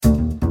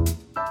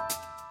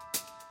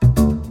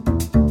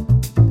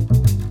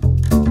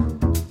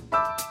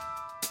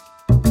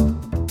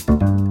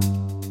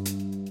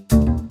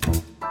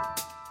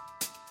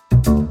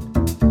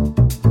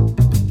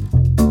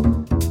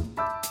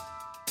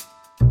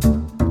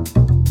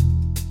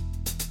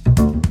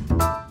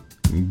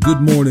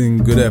Good morning,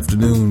 good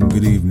afternoon,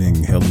 good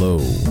evening, hello,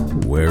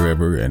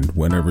 wherever and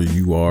whenever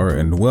you are,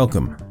 and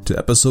welcome to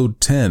episode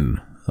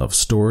 10 of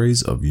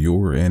Stories of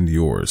Your and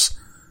Yours.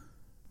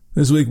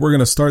 This week we're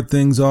going to start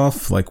things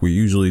off like we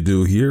usually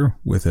do here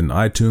with an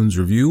iTunes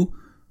review,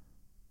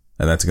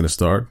 and that's going to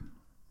start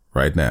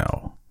right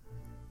now.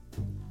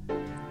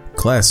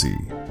 Classy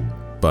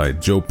by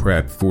Joe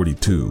Pratt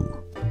 42.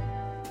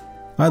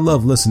 I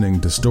love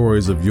listening to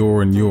Stories of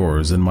Your and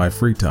Yours in my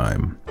free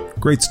time.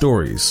 Great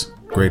stories.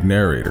 Great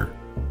narrator.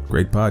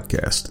 Great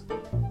podcast.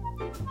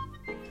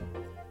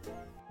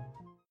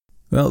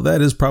 Well,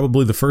 that is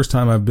probably the first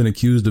time I've been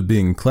accused of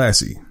being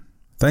classy.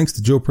 Thanks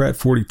to Joe Pratt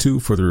 42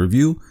 for the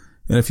review.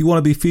 And if you want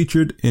to be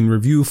featured in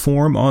review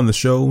form on the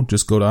show,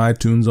 just go to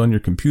iTunes on your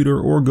computer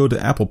or go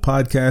to Apple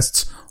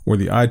Podcasts or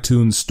the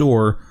iTunes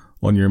Store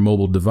on your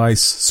mobile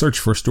device. Search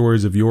for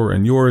Stories of Your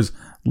and Yours.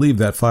 Leave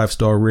that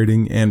 5-star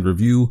rating and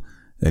review,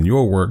 and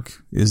your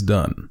work is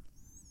done.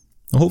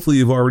 Hopefully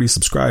you've already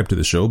subscribed to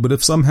the show, but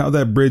if somehow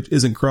that bridge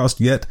isn't crossed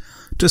yet,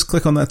 just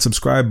click on that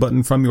subscribe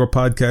button from your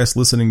podcast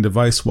listening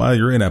device while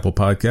you're in Apple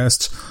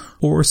Podcasts,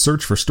 or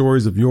search for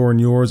Stories of Your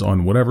and Yours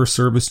on whatever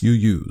service you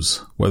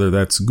use, whether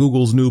that's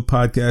Google's new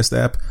podcast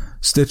app,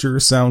 Stitcher,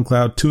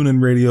 SoundCloud,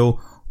 TuneIn Radio,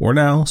 or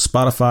now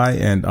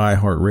Spotify and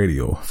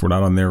iHeartRadio. If we're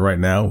not on there right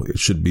now, it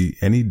should be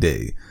any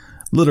day.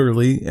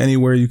 Literally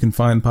anywhere you can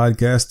find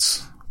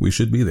podcasts, we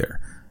should be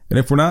there. And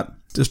if we're not,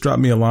 just drop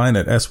me a line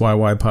at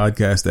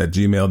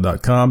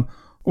syypodcast@gmail.com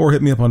or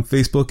hit me up on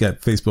Facebook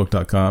at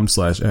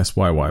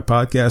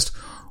facebook.com/syypodcast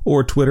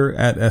or Twitter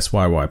at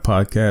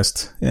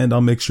syypodcast, and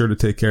I'll make sure to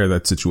take care of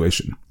that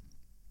situation.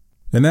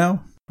 And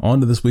now,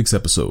 on to this week's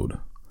episode.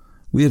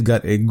 We have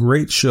got a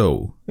great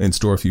show in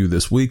store for you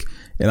this week,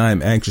 and I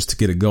am anxious to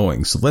get it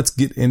going. So let's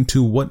get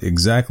into what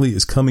exactly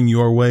is coming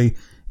your way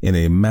in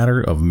a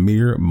matter of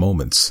mere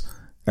moments.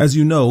 As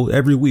you know,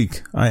 every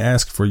week I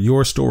ask for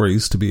your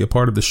stories to be a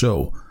part of the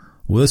show.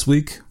 Well, this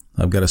week,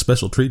 I've got a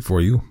special treat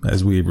for you,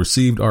 as we have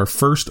received our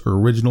first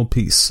original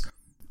piece.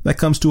 That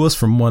comes to us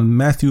from one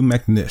Matthew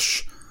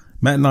McNish.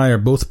 Matt and I are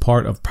both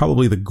part of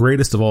probably the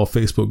greatest of all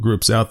Facebook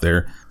groups out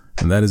there,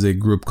 and that is a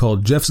group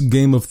called Jeff's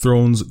Game of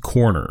Thrones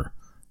Corner,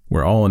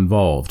 where all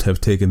involved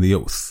have taken the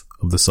oath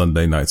of the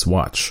Sunday Night's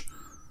Watch.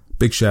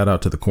 Big shout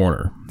out to the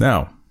corner.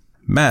 Now,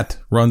 Matt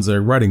runs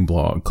a writing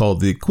blog called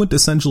the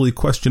Quintessentially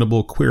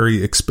Questionable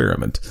Query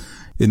Experiment,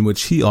 in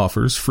which he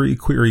offers free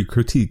query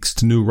critiques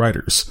to new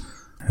writers.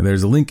 And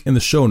there's a link in the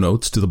show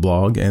notes to the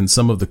blog and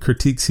some of the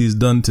critiques he's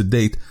done to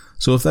date,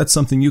 so if that's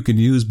something you can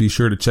use, be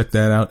sure to check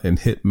that out and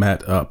hit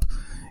Matt up.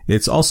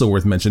 It's also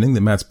worth mentioning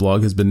that Matt's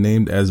blog has been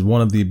named as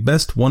one of the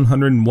best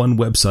 101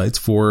 websites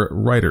for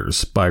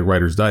writers by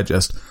Writer's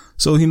Digest,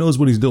 so he knows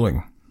what he's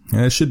doing.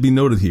 And it should be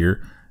noted here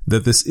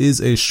that this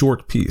is a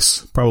short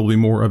piece, probably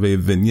more of a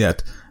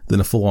vignette than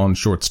a full-on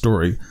short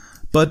story,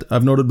 but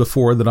I've noted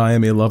before that I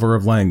am a lover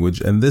of language,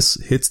 and this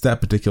hits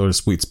that particular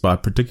sweet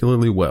spot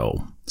particularly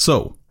well.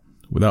 So,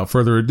 without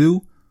further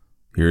ado,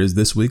 here is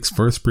this week's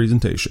first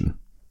presentation.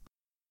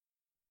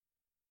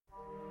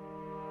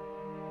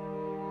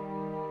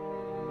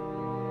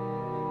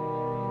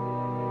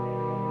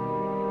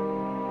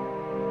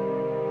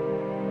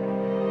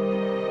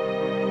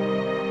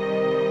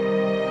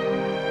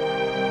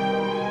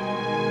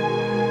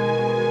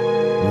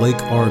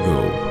 Lake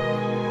Argo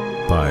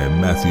by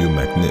Matthew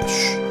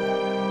McNish.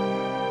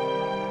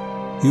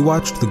 He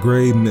watched the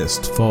gray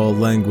mist fall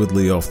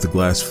languidly off the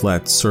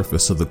glass-flat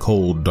surface of the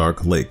cold,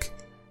 dark lake,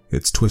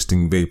 its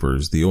twisting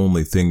vapors the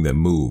only thing that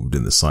moved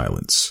in the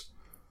silence.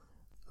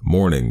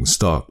 Morning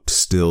stalked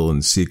still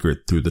and secret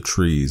through the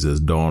trees as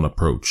dawn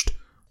approached,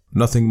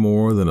 nothing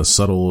more than a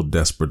subtle,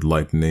 desperate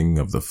lightening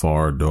of the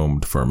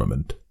far-domed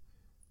firmament.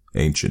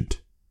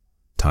 Ancient,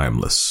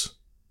 timeless,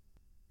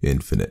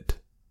 infinite.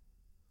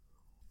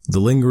 The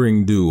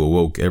lingering dew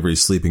awoke every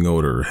sleeping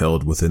odor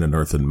held within an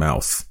earthen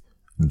mouth.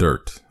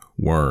 Dirt,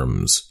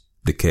 worms,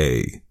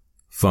 decay,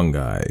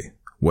 fungi,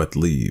 wet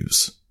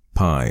leaves,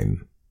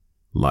 pine,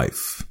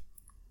 life.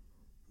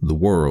 The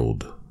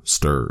world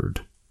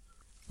stirred.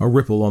 A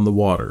ripple on the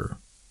water,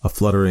 a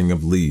fluttering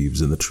of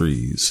leaves in the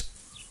trees,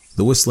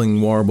 the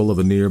whistling warble of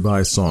a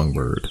nearby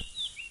songbird,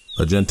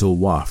 a gentle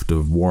waft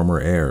of warmer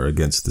air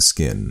against the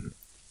skin.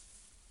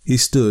 He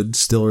stood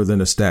stiller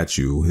than a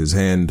statue, his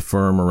hand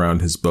firm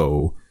around his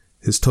bow,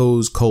 his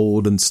toes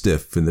cold and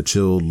stiff in the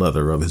chilled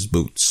leather of his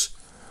boots.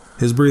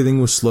 His breathing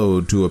was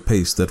slowed to a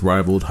pace that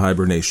rivaled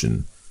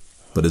hibernation,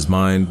 but his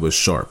mind was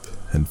sharp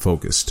and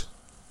focused.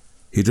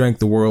 He drank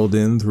the world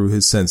in through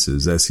his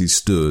senses as he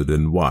stood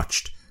and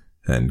watched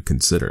and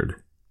considered.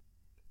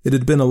 It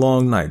had been a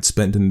long night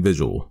spent in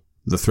vigil,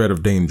 the threat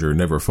of danger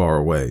never far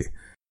away.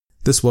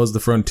 This was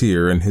the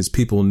frontier, and his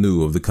people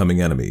knew of the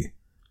coming enemy.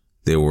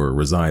 They were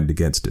resigned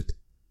against it.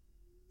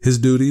 His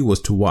duty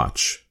was to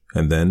watch,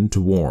 and then to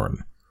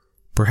warn.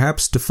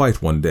 Perhaps to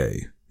fight one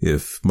day,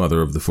 if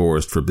Mother of the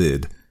Forest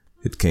forbid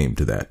it came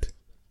to that.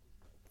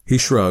 He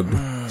shrugged,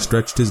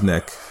 stretched his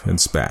neck,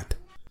 and spat.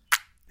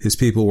 His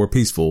people were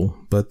peaceful,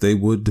 but they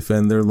would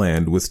defend their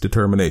land with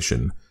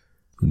determination.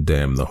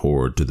 Damn the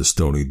horde to the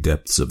stony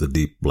depths of the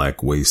deep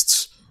black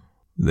wastes.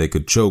 They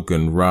could choke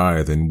and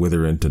writhe and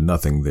wither into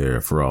nothing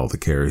there for all the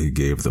care he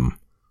gave them.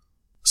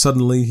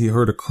 Suddenly he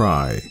heard a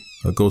cry,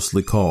 a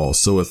ghostly call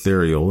so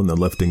ethereal in the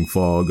lifting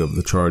fog of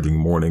the charging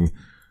morning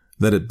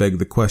that it begged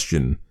the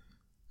question,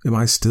 am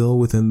I still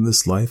within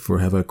this life, or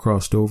have I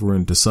crossed over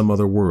into some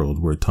other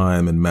world where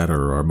time and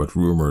matter are but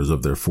rumors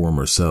of their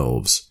former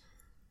selves?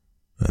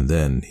 And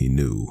then he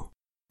knew.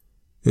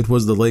 It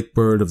was the lake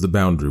bird of the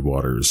boundary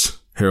waters,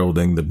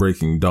 heralding the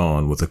breaking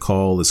dawn with a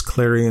call as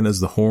clarion as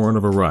the horn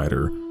of a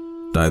rider,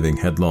 diving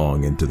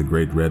headlong into the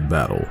great red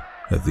battle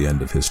at the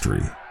end of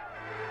history.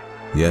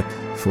 Yet,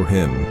 for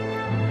him,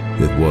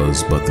 it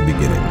was but the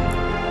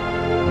beginning.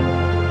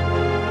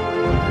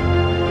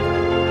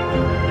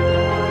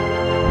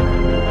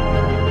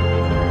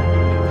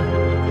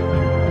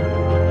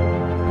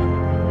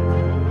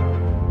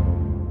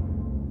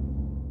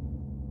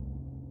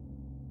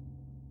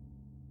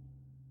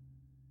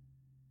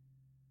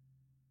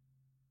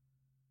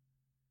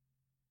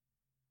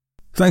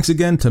 Thanks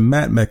again to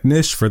Matt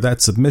McNish for that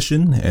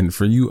submission, and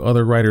for you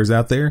other writers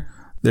out there,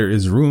 there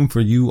is room for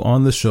you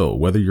on the show,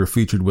 whether you're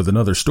featured with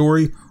another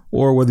story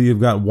or whether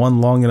you've got one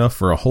long enough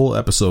for a whole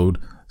episode.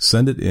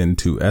 Send it in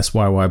to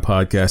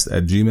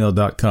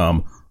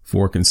syypodcast@gmail.com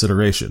for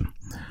consideration.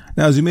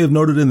 Now, as you may have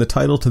noted in the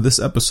title to this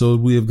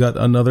episode, we have got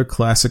another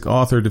classic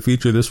author to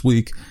feature this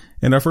week,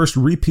 and our first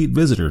repeat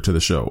visitor to the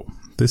show.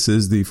 This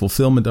is the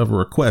fulfillment of a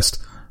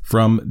request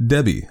from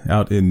Debbie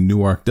out in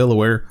Newark,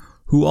 Delaware,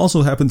 who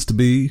also happens to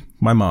be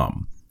my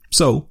mom.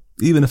 So,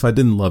 even if I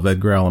didn't love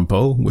Edgar Allan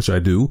Poe, which I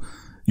do,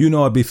 you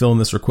know I'd be filling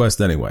this request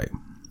anyway.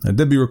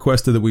 Debbie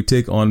requested that we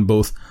take on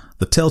both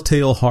The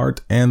Telltale Heart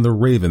and The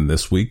Raven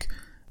this week,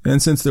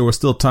 and since there was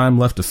still time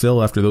left to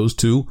fill after those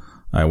two,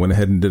 I went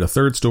ahead and did a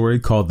third story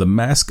called The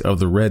Mask of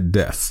the Red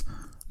Death.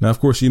 Now, of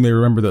course, you may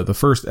remember that the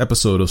first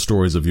episode of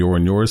Stories of Yore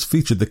and Yours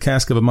featured the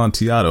Cask of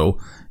Amontillado,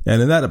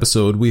 and in that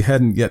episode, we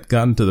hadn't yet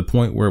gotten to the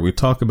point where we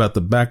talk about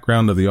the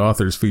background of the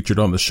authors featured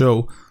on the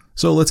show,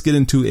 so let's get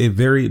into a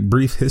very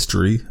brief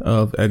history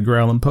of Edgar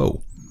Allan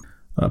Poe.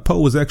 Poe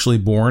was actually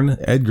born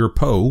Edgar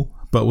Poe,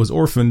 but was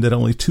orphaned at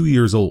only 2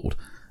 years old,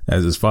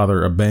 as his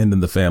father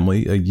abandoned the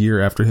family a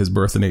year after his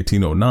birth in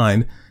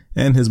 1809,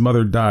 and his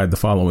mother died the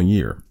following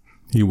year.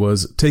 He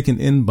was taken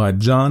in by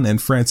John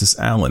and Frances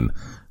Allan,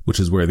 which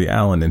is where the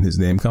Allan in his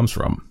name comes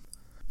from.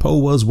 Poe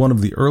was one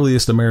of the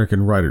earliest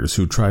American writers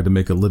who tried to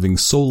make a living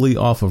solely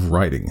off of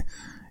writing.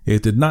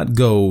 It did not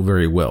go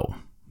very well.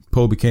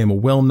 Poe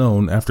became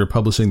well-known after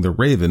publishing The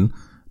Raven,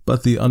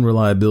 but the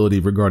unreliability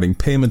regarding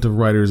payment of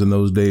writers in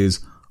those days,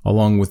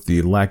 along with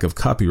the lack of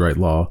copyright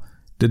law,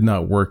 did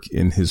not work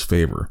in his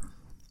favor.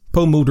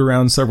 Poe moved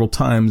around several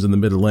times in the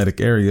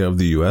mid-Atlantic area of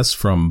the U.S.,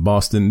 from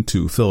Boston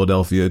to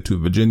Philadelphia to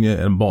Virginia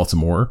and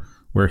Baltimore,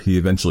 where he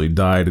eventually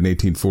died in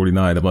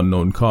 1849 of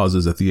unknown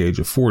causes at the age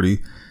of 40,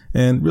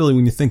 and really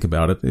when you think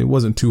about it, it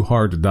wasn't too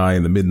hard to die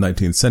in the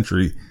mid-19th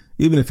century,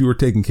 even if you were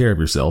taking care of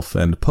yourself,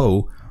 and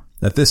Poe,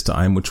 at this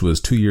time, which was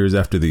 2 years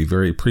after the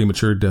very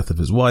premature death of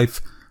his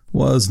wife,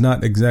 was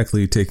not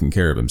exactly taking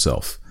care of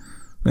himself.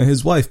 Now,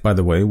 his wife, by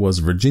the way, was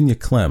Virginia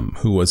Clem,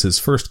 who was his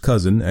first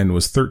cousin and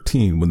was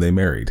 13 when they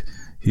married.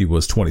 He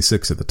was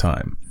 26 at the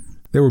time.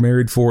 They were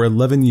married for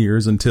 11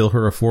 years until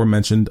her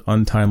aforementioned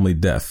untimely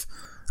death.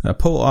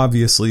 Poe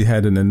obviously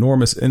had an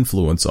enormous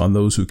influence on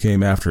those who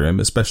came after him,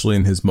 especially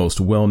in his most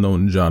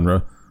well-known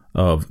genre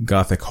of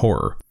Gothic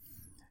horror.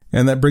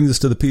 And that brings us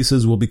to the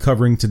pieces we'll be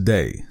covering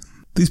today.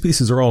 These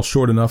pieces are all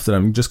short enough that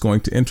I'm just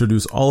going to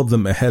introduce all of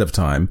them ahead of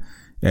time,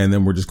 and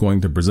then we're just going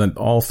to present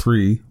all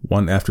three,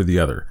 one after the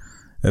other.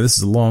 Now, this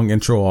is a long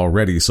intro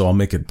already, so I'll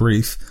make it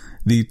brief.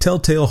 The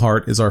Telltale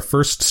Heart is our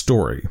first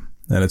story,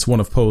 and it's one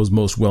of Poe's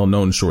most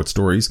well-known short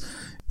stories.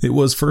 It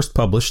was first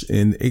published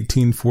in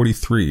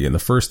 1843 in the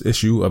first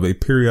issue of a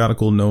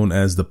periodical known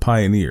as The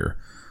Pioneer.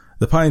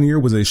 The Pioneer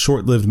was a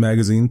short-lived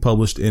magazine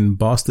published in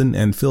Boston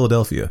and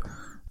Philadelphia.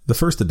 The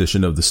first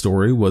edition of the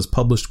story was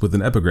published with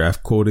an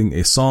epigraph quoting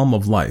A Psalm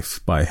of Life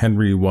by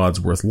Henry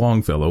Wadsworth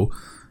Longfellow,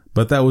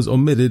 but that was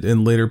omitted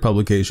in later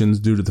publications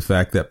due to the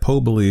fact that Poe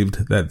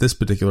believed that this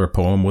particular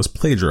poem was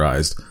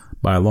plagiarized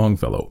by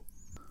Longfellow.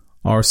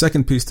 Our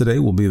second piece today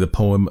will be the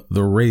poem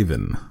The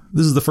Raven.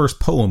 This is the first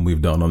poem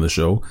we've done on the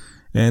show,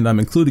 and I'm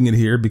including it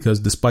here because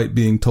despite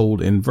being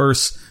told in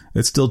verse,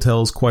 it still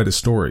tells quite a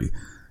story.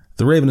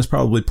 The Raven is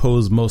probably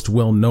Poe's most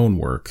well-known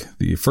work.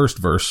 The first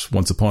verse,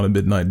 Once upon a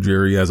midnight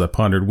dreary as I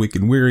pondered weak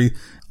and weary,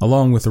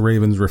 along with the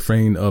Raven's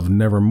refrain of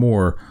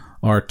Nevermore,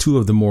 are two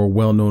of the more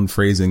well-known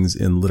phrasings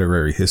in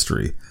literary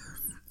history.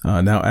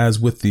 Now, as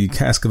with the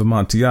Cask of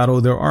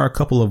Amontillado, there are a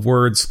couple of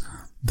words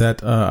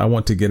that I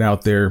want to get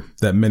out there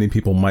that many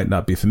people might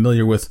not be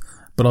familiar with,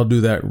 but I'll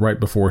do that right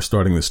before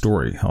starting the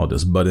story. I'll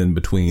just butt in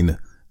between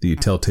the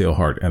Telltale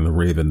Heart and the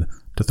Raven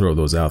to throw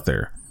those out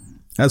there.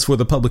 As for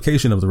the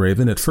publication of The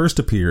Raven, it first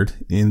appeared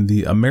in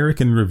the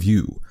American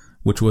Review,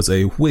 which was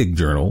a Whig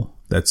journal,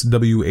 that's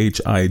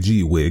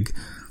W-H-I-G, Whig,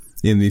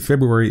 in the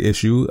February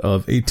issue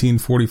of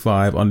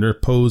 1845 under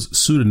Poe's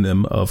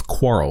pseudonym of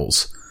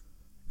Quarles.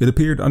 It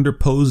appeared under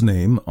Poe's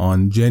name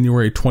on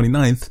January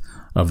 29th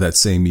of that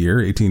same year,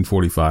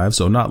 1845,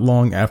 so not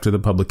long after the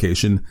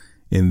publication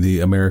in the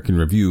American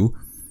Review,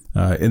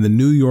 in the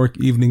New York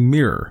Evening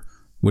Mirror,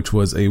 which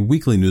was a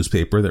weekly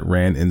newspaper that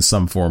ran in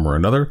some form or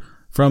another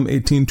from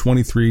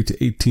 1823 to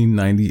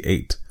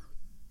 1898.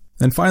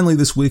 And finally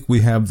this week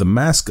we have The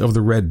Masque of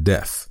the Red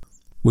Death,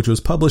 which was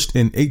published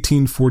in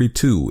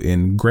 1842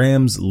 in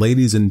Graham's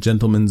Ladies and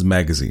Gentlemen's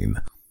Magazine.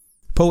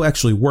 Poe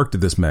actually worked at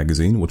this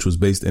magazine, which was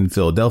based in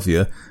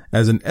Philadelphia,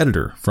 as an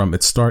editor from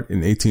its start in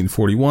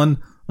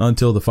 1841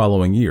 until the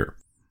following year.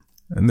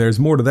 And there's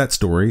more to that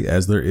story,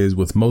 as there is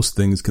with most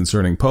things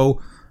concerning Poe,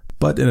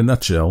 but in a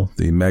nutshell,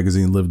 the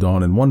magazine lived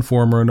on in one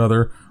form or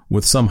another,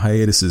 with some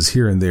hiatuses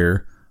here and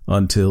there,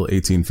 until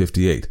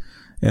 1858.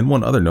 And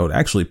one other note,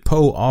 actually,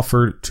 Poe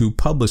offered to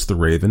publish The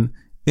Raven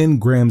in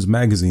Graham's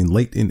magazine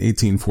late in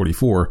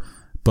 1844,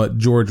 but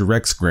George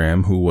Rex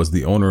Graham, who was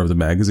the owner of the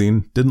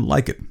magazine, didn't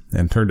like it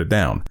and turned it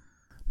down.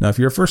 Now, if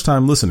you're a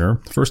first-time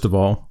listener, first of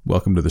all,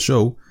 welcome to the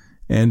show,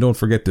 and don't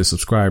forget to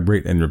subscribe,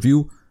 rate, and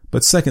review.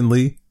 But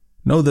secondly,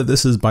 know that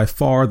this is by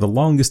far the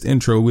longest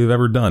intro we've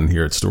ever done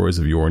here at Stories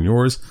of Yore and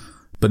Yours.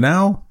 But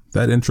now,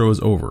 that intro is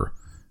over.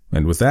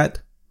 And with that,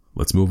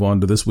 let's move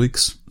on to this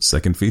week's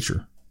second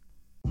feature.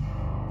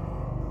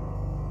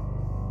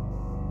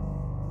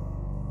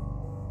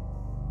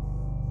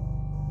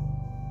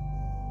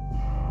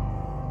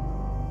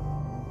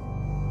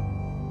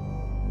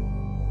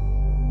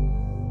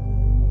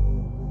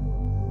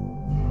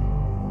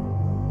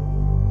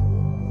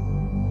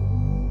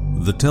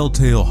 The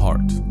Telltale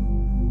Heart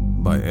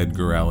by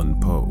Edgar Allan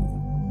Poe.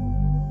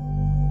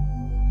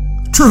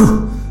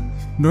 True!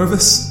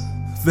 Nervous?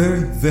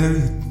 Very,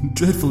 very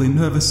dreadfully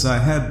nervous I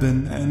have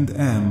been and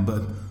am,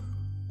 but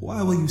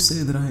why will you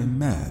say that I am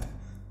mad?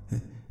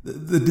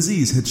 The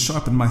disease had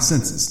sharpened my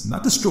senses,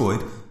 not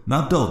destroyed,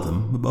 not dulled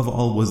them. Above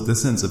all was the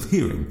sense of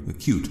hearing,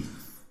 acute.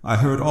 I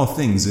heard all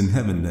things in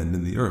heaven and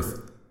in the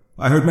earth.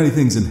 I heard many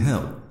things in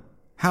hell.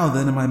 How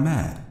then am I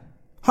mad?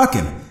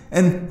 Hearken,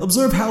 and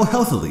observe how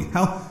healthily,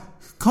 how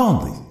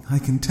calmly I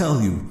can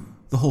tell you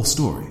the whole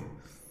story.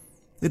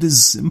 It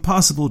is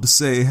impossible to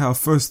say how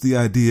first the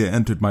idea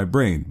entered my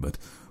brain, but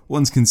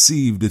once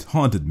conceived it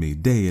haunted me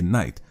day and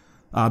night.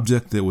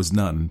 Object there was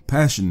none,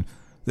 passion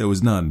there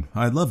was none.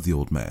 I loved the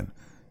old man.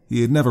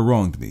 He had never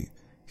wronged me.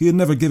 He had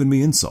never given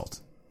me insult.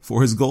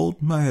 For his gold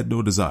I had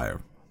no desire.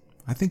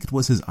 I think it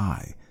was his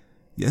eye.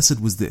 Yes, it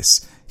was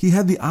this. He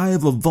had the eye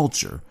of a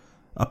vulture,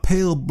 a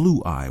pale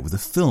blue eye with a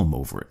film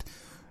over it.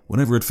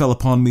 Whenever it fell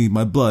upon me,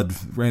 my blood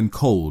ran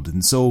cold,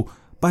 and so,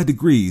 by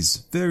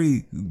degrees,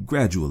 very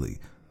gradually,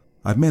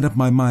 I made up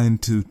my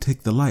mind to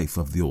take the life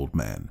of the old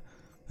man,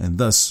 and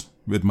thus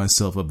rid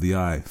myself of the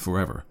eye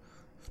forever.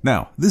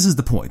 Now, this is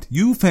the point.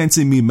 You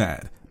fancy me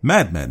mad.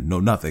 Madmen know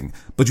nothing,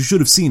 but you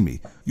should have seen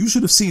me. You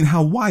should have seen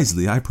how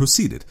wisely I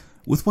proceeded,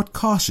 with what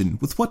caution,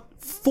 with what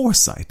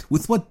foresight,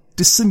 with what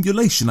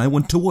dissimulation I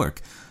went to work.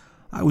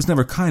 I was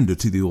never kinder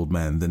to the old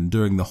man than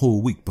during the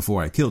whole week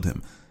before I killed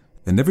him.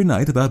 And every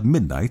night about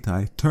midnight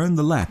I turned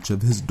the latch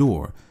of his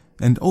door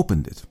and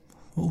opened it,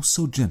 oh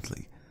so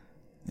gently.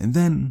 And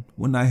then,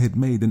 when I had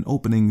made an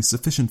opening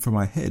sufficient for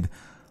my head,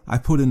 I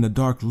put in a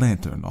dark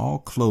lantern, all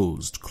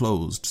closed,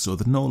 so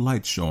that no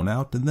light shone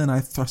out, and then I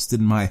thrust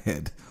in my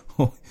head.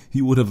 Oh,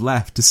 you would have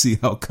laughed to see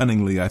how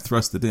cunningly I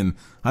thrust it in.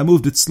 I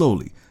moved it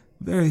slowly,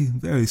 very,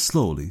 very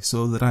slowly,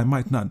 so that I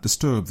might not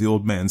disturb the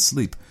old man's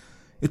sleep.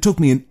 It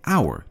took me an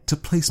hour to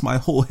place my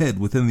whole head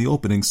within the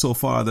opening so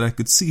far that I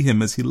could see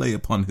him as he lay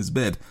upon his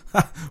bed.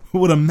 Ha!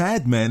 Would a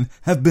madman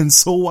have been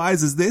so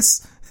wise as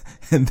this?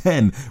 And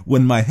then,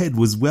 when my head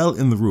was well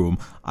in the room,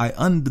 I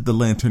undid the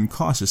lantern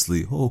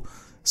cautiously, oh,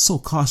 so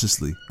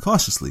cautiously,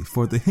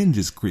 for the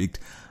hinges creaked.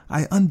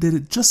 I undid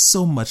it just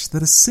so much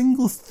that a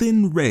single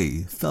thin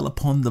ray fell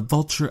upon the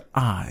vulture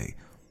eye.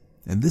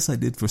 And this I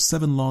did for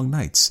 7 long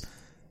nights.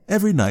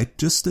 Every night,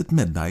 just at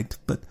midnight,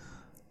 but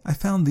I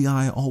found the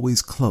eye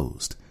always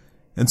closed,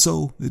 and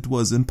so it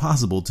was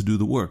impossible to do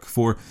the work,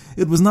 for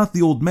it was not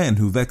the old man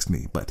who vexed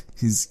me, but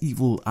his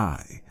evil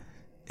eye.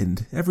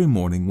 And every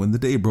morning when the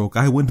day broke,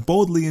 I went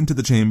boldly into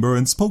the chamber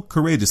and spoke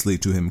courageously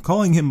to him,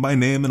 calling him by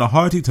name in a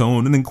hearty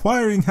tone and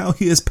inquiring how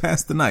he has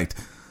passed the night.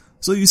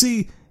 So you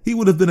see, he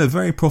would have been a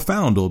very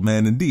profound old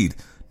man indeed,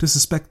 to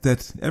suspect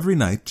that every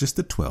night, just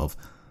at 12,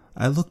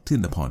 I looked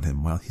in upon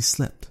him while he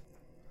slept.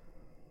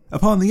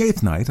 Upon the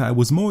 8th night, I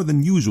was more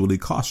than usually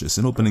cautious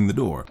in opening the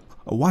door.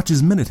 A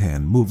watch's minute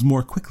hand moves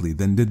more quickly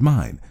than did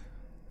mine.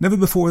 Never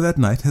before that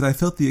night had I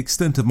felt the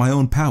extent of my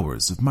own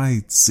powers, of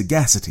my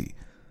sagacity.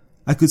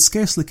 I could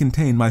scarcely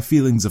contain my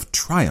feelings of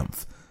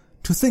triumph.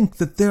 To think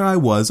that there I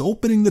was,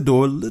 opening the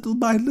door little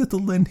by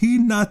little, and he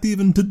not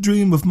even to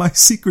dream of my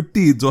secret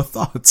deeds or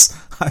thoughts.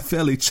 I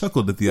fairly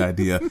chuckled at the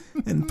idea,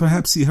 and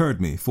perhaps he heard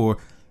me, for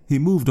he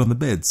moved on the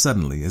bed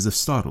suddenly, as if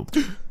startled.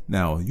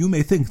 Now, you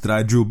may think that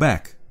I drew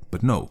back,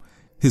 but no.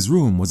 His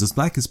room was as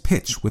black as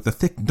pitch, with a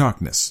thick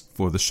darkness,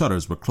 for the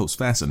shutters were close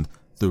fastened,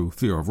 through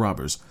fear of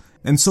robbers,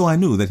 and so I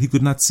knew that he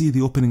could not see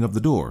the opening of the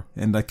door,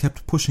 and I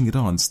kept pushing it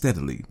on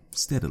steadily.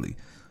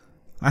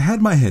 I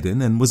had my head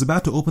in and was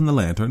about to open the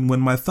lantern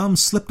when my thumb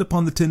slipped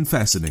upon the tin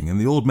fastening and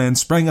the old man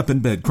sprang up in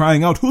bed,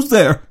 crying out, "Who's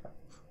there?"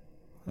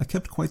 I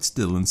kept quite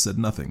still and said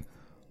nothing.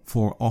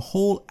 For a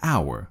whole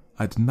hour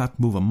I did not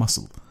move a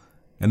muscle,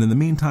 and in the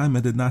meantime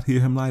I did not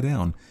hear him lie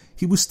down.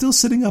 He was still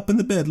sitting up in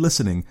the bed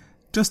listening,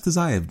 just as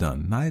I have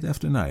done, night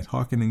after night,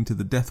 hearkening to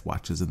the death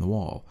watches in the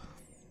wall.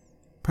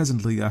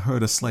 Presently I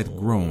heard a slight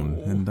groan,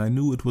 and I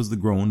knew it was the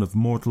groan of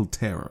mortal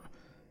terror.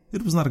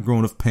 It was not a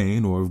groan of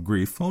pain or of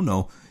grief. Oh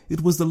no,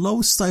 it was the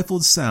low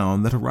stifled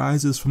sound that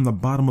arises from the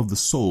bottom of the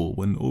soul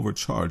when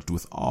overcharged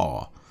with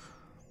awe.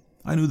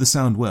 I knew the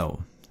sound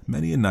well.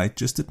 Many a night,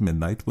 just at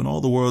midnight, when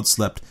all the world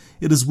slept,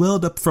 it has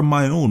welled up from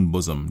my own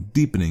bosom,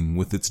 deepening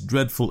with its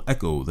dreadful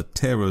echo the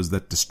terrors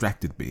that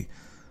distracted me.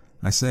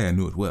 I say I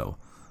knew it well.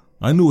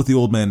 I knew what the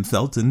old man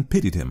felt and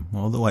pitied him,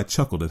 although I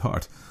chuckled at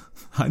heart.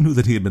 I knew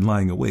that he had been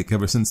lying awake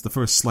ever since the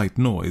first slight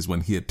noise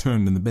when he had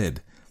turned in the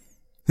bed.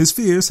 His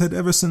fears had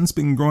ever since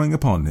been growing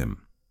upon him.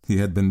 He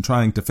had been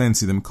trying to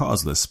fancy them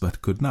causeless,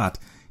 but could not.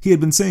 He had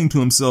been saying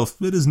to himself,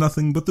 "It is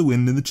nothing but the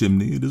wind in the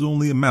chimney, it is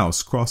only a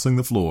mouse crossing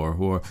the floor,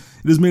 or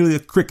it is merely a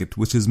cricket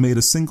which has made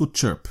a single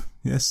chirp."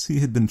 Yes, he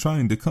had been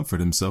trying to comfort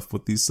himself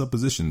with these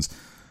suppositions,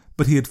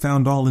 but he had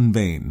found all in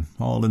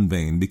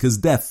vain, because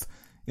death,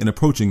 in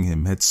approaching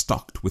him, had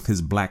stalked with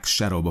his black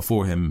shadow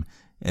before him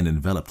and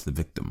enveloped the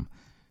victim.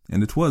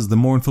 And it was the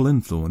mournful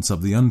influence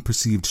of the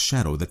unperceived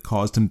shadow that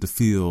caused him to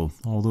feel,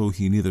 although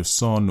he neither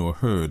saw nor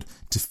heard,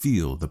 to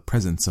feel the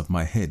presence of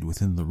my head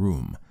within the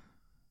room.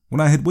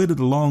 When I had waited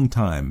a long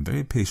time,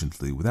 very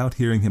patiently, without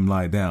hearing him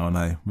lie down,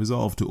 I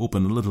resolved to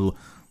open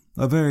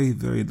a very,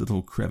 very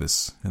little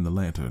crevice in the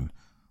lantern.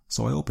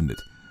 So I opened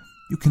it.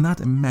 You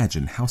cannot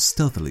imagine how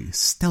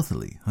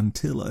stealthily,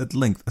 until at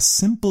length a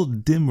simple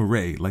dim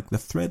ray, like the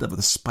thread of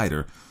a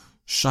spider,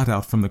 shot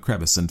out from the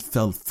crevice and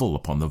fell full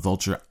upon the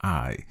vulture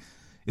eye.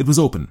 It was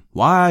open,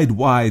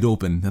 wide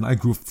open, and I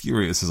grew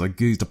furious as I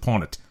gazed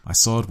upon it. I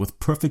saw it with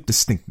perfect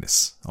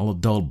distinctness, all a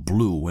dull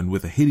blue, and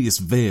with a hideous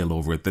veil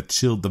over it that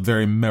chilled the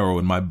very marrow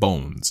in my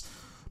bones.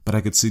 But I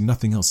could see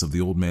nothing else of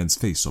the old man's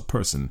face or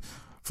person,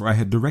 for I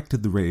had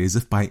directed the ray as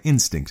if by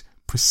instinct,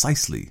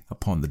 precisely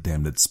upon the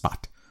damned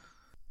spot.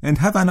 And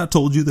have I not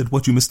told you that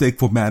what you mistake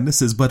for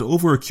madness is but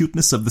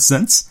over-acuteness of the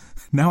sense?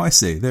 Now I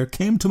say, there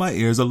came to my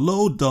ears a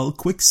low, dull,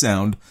 quick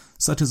sound,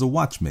 such as a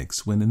watch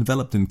makes when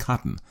enveloped in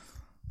cotton.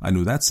 I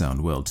knew that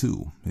sound well,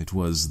 too. It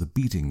was the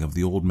beating of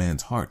the old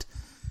man's heart.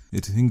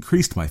 It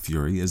increased my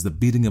fury as the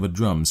beating of a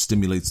drum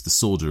stimulates the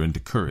soldier into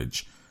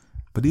courage.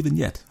 But even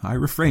yet I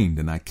refrained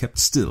and I kept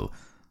still.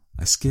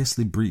 I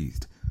scarcely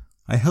breathed.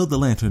 I held the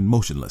lantern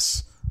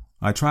motionless.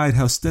 I tried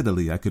how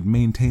steadily I could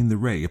maintain the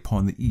ray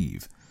upon the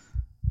eve.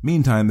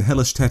 Meantime the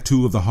hellish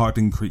tattoo of the heart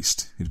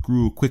increased. It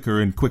grew quicker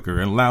and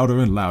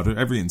louder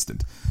every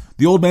instant.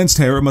 The old man's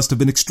terror must have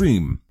been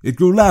extreme. It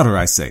grew louder,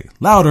 I say,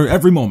 louder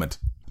every moment.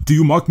 Do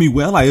you mark me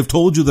well? I have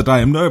told you that I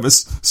am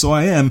nervous. So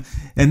I am.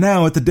 And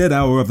now, at the dead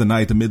hour of the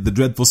night, amid the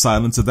dreadful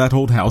silence of that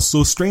old house,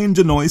 so strange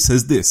a noise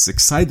as this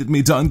excited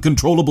me to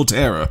uncontrollable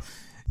terror.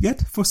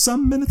 Yet, for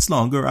some minutes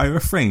longer, I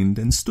refrained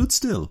and stood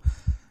still.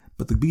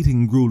 But the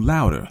beating grew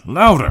louder.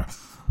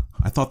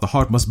 I thought the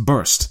heart must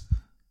burst.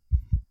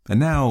 And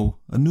now,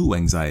 a new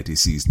anxiety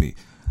seized me.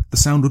 The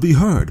sound would be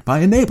heard by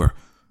a neighbor.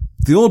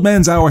 The old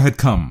man's hour had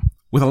come.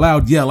 With a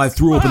loud yell, I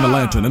threw open the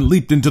lantern and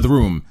leaped into the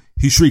room.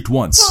 He shrieked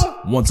once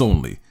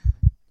only.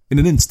 In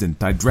an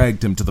instant, I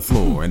dragged him to the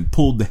floor and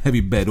pulled the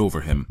heavy bed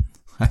over him.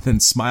 I then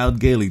smiled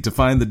gaily to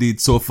find the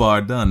deed so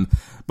far done,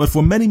 but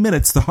for many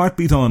minutes the heart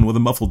beat on with a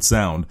muffled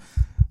sound.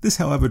 This,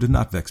 however, did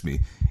not vex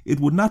me. It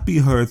would not be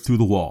heard through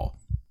the wall.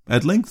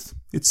 At length,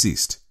 it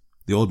ceased.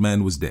 The old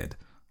man was dead.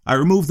 I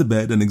removed the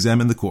bed and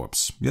examined the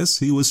corpse. Yes,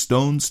 he was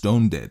stone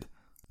dead.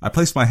 I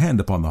placed my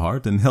hand upon the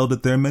heart and held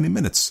it there many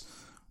minutes.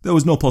 There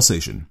was no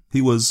pulsation.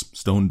 He was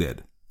stone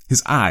dead.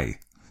 His eye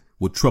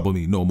would trouble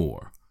me no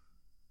more.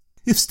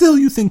 If still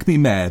you think me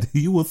mad,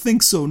 you will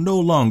think so no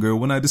longer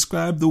when I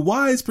describe the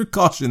wise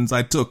precautions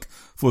I took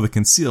for the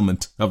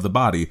concealment of the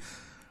body.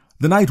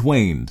 The night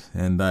waned,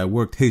 and I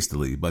worked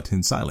hastily, but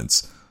in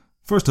silence.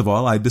 First of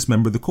all, I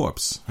dismembered the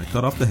corpse. I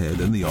cut off the head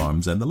and the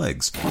arms and the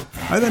legs.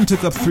 I then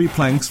took up 3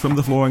 planks from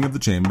the flooring of the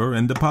chamber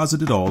and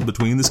deposited all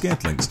between the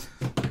scantlings.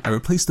 I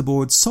replaced the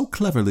boards so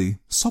cleverly,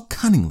 so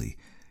cunningly,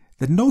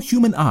 that no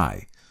human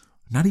eye,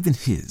 not even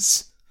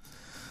his,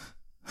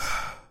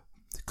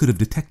 could have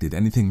detected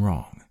anything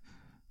wrong.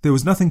 There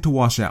was nothing to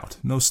wash out,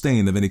 no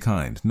stain of any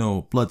kind,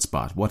 no blood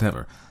spot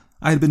whatever.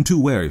 I had been too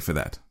wary for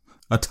that.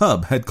 A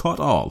tub had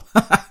caught all.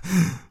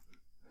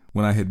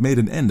 When I had made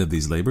an end of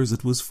these labors,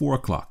 it was 4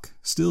 o'clock,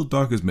 still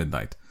dark as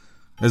midnight.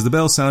 As the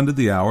bell sounded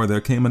the hour,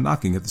 there came a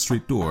knocking at the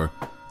street door.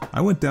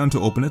 I went down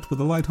to open it with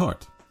a light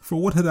heart,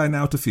 for what had I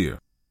now to fear?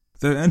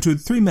 There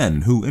entered 3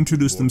 men who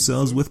introduced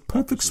themselves with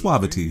perfect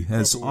suavity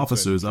as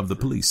officers of the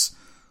police.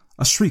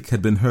 A shriek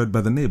had been heard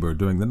by the neighbor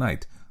during the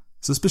night.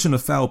 Suspicion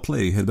of foul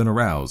play had been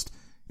aroused.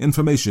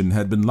 Information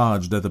had been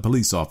lodged at the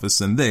police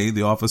office, and they,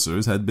 the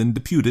officers, had been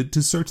deputed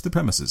to search the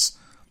premises.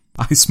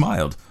 I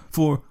smiled,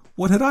 for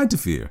what had I to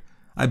fear?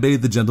 I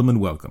bade the gentleman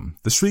welcome.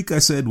 The shriek, I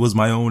said, was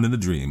my own in a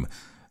dream.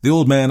 The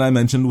old man I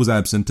mentioned was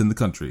absent in the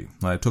country.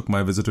 I took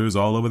my visitors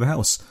all over the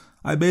house.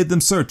 I bade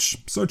them search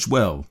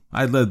well.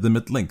 I led them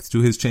at length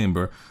to his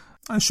chamber.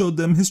 I showed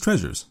them his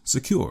treasures,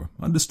 secure,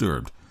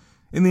 undisturbed.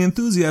 In the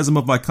enthusiasm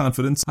of my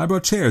confidence, I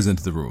brought chairs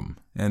into the room,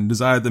 and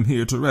desired them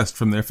here to rest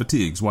from their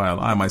fatigues, while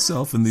I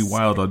myself, in the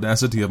wild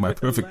audacity of my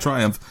perfect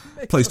triumph,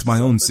 placed my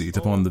own seat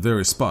upon the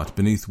very spot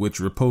beneath which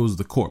reposed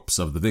the corpse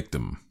of the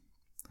victim.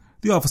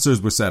 The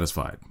officers were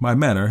satisfied. My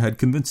manner had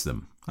convinced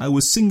them. I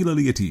was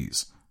singularly at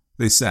ease.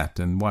 They sat,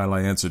 and while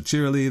I answered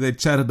cheerily, they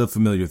chatted of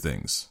familiar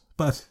things.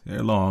 But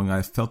ere long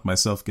I felt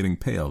myself getting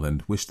pale,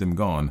 and wished them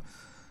gone.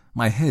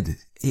 My head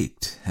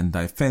ached, and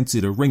I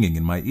fancied a ringing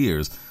in my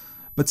ears.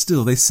 But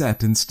still they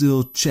sat and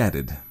still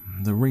chatted.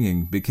 The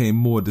ringing became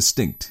more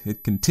distinct.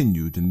 It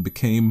continued and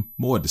became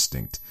more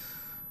distinct.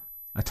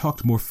 I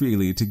talked more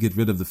freely to get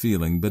rid of the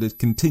feeling, but it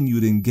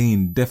continued and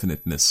gained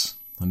definiteness,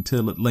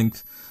 until at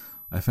length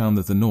I found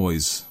that the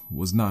noise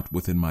was not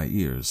within my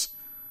ears.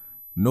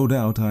 No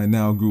doubt I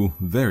now grew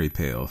very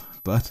pale,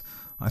 but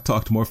I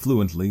talked more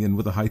fluently and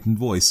with a heightened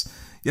voice.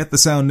 Yet the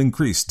sound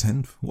increased,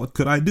 and what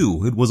could I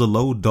do? It was a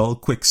low, dull,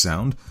 quick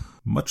sound,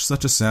 much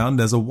such a sound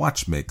as a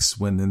watch makes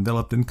when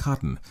enveloped in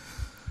cotton.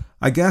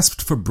 I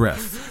gasped for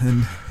breath,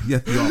 and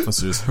yet the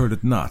officers heard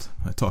it not.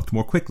 I talked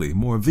more quickly,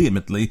 more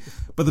vehemently,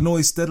 but the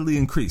noise steadily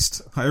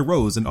increased. I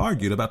arose and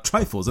argued about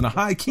trifles in a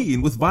high key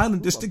and with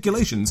violent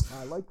gesticulations,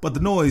 but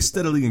the noise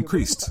steadily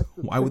increased.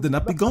 Why would they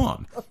not be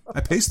gone? I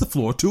paced the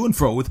floor to and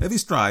fro with heavy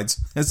strides,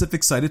 as if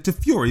excited to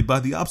fury by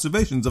the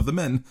observations of the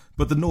men,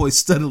 but the noise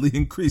steadily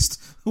increased.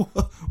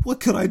 What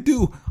could I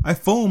do? I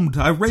foamed,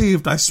 I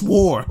raved, I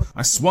swore.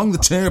 I swung the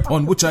chair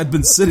upon which I had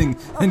been sitting,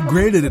 and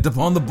grated it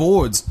upon the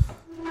boards.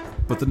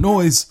 But the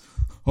noise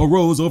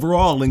arose over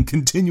all and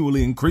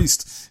continually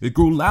increased. It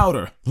grew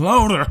louder,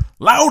 louder,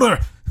 louder,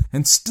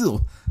 and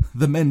still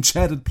the men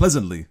chatted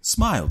pleasantly,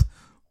 smiled.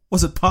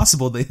 Was it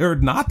possible they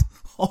heard not?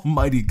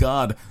 Almighty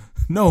God!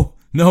 No,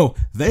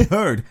 they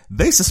heard,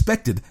 they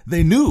suspected,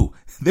 they knew.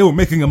 They were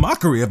making a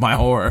mockery of my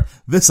horror.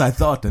 This I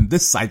thought, and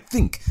this I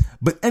think.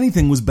 But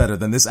anything was better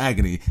than this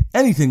agony.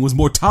 Anything was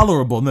more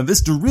tolerable than this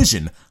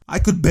derision. I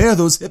could bear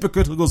those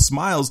hypocritical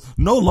smiles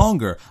no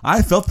longer.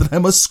 I felt that I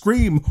must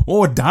scream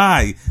or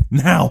die.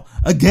 Now,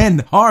 again,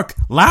 hark!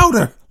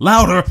 Louder!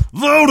 Louder!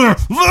 Louder!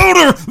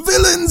 Louder!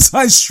 Villains!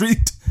 I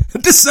shrieked.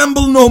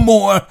 Dissemble no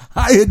more.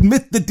 I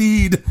admit the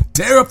deed.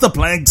 Tear up the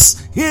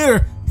planks.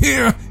 Here,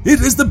 it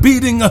is the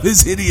beating of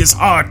his hideous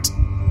heart.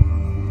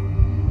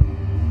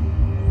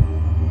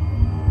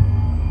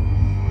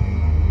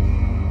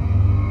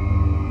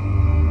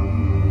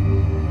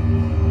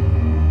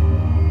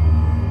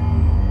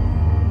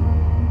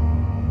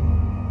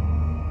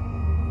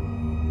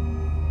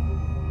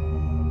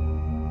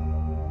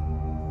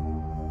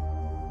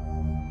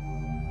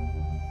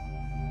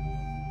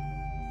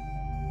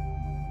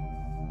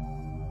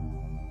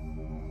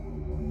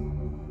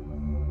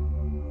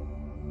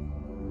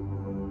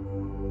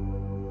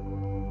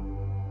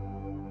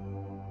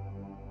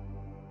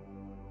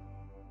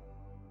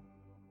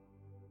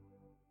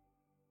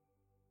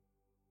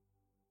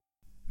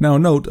 Now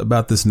note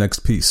about this next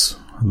piece.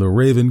 The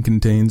Raven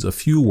contains a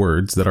few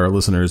words that our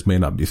listeners may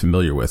not be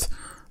familiar with.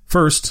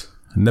 First,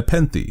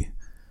 nepenthe.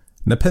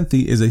 Nepenthe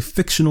is a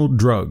fictional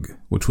drug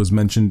which was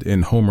mentioned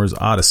in Homer's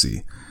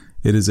Odyssey.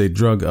 It is a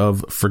drug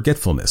of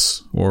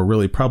forgetfulness, or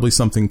really probably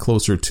something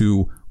closer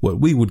to what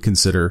we would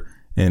consider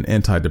an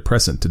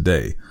antidepressant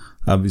today.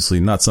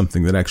 Obviously not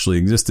something that actually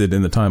existed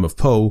in the time of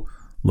Poe,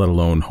 let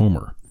alone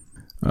Homer.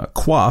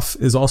 Quaff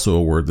is also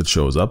a word that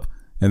shows up,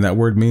 and that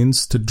word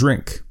means to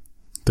drink.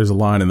 There's a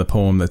line in the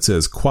poem that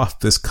says, quaff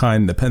this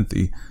kind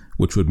nepenthe,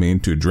 which would mean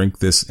to drink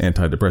this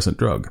antidepressant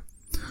drug.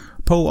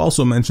 Poe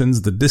also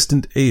mentions the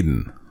distant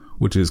Aden,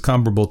 which is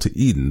comparable to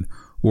Eden,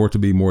 or to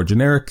be more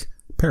generic,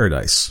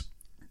 paradise.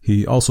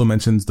 He also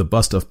mentions the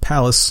bust of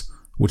Pallas,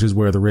 which is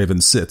where the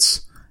raven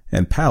sits,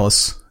 and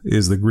Pallas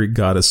is the Greek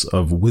goddess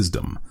of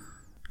wisdom.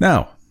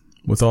 Now,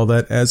 with all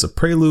that as a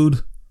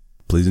prelude,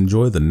 please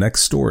enjoy the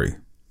next story.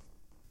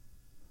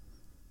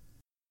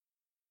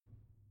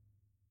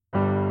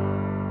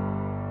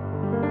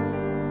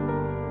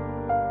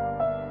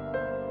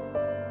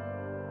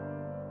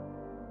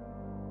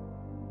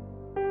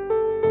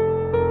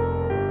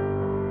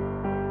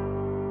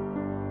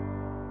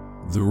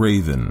 The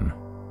Raven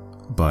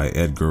by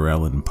Edgar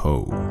Allan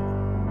Poe.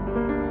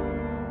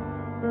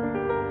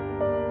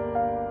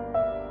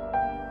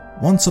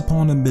 Once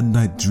upon a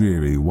midnight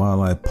dreary,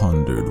 while I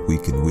pondered,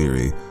 weak and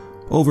weary,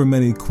 over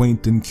many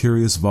quaint and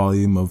curious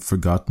volume of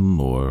forgotten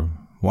lore,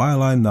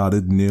 while I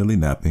nodded, nearly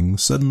napping,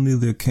 suddenly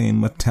there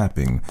came a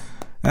tapping,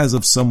 as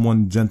of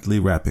someone gently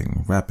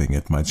rapping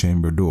at my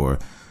chamber door.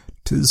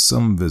 "'Tis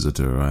some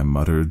visitor," I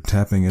muttered,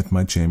 tapping at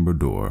my chamber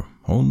door.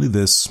 Only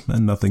this,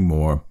 and nothing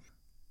more.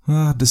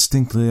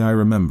 Distinctly I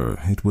remember,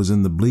 it was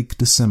in the bleak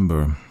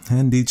December,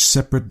 and each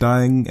separate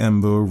dying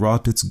ember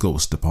wrought its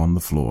ghost upon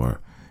the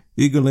floor.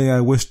 Eagerly I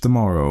wished the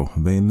morrow,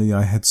 vainly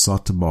I had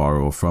sought to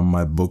borrow from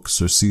my books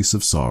surcease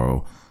of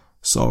sorrow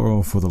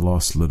for the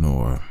lost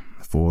Lenore,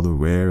 for the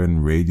rare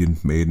and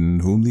radiant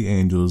maiden whom the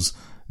angels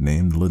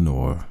named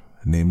Lenore,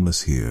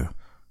 nameless here,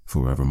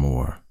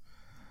 forevermore.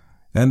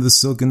 And the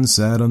silken,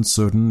 sad,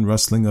 uncertain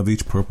rustling of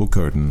each purple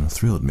curtain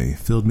thrilled me,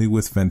 filled me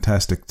with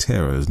fantastic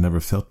terrors never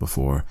felt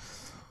before,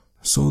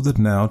 so that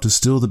now to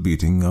still the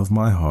beating of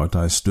my heart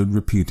I stood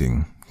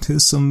repeating,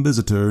 "'Tis some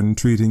visitor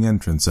entreating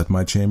entrance at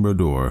my chamber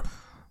door,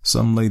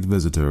 some late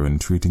visitor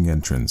entreating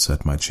entrance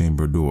at my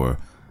chamber door.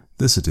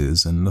 This it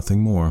is, and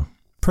nothing more."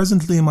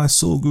 Presently my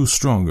soul grew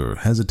stronger,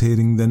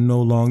 hesitating then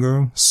no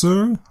longer.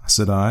 "Sir,"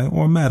 said I,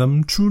 "or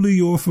madam, truly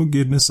your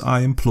forgiveness I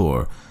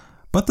implore.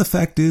 But the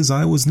fact is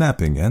I was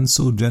napping, and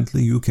so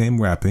gently you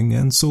came rapping,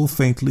 and so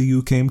faintly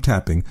you came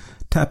tapping,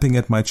 tapping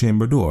at my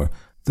chamber door,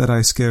 that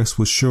I scarce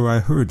was sure I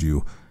heard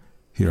you."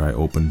 Here I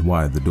opened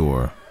wide the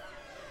door.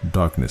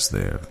 Darkness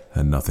there,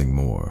 and nothing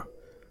more.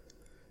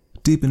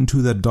 Deep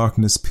into that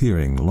darkness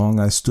peering, long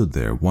I stood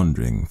there,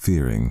 wondering,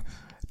 fearing,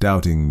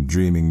 doubting,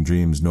 dreaming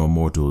dreams no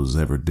mortals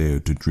ever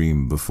dared to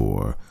dream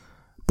before.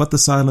 But the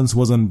silence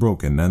was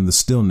unbroken, and the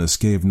stillness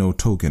gave no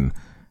token,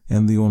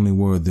 and the only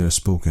word there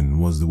spoken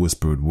was the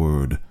whispered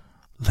word,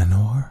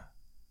 "Lenore?"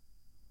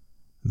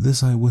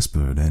 This I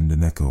whispered, and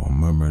an echo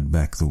murmured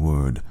back the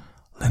word,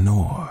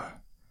 "Lenore."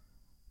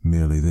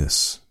 Merely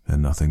this,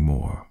 and nothing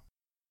more.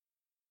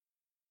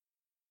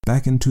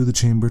 Back into the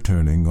chamber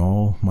turning,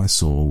 all my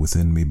soul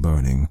within me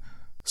burning,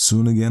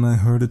 soon again I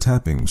heard a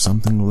tapping,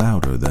 something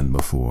louder than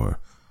before.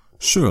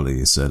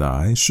 "Surely," said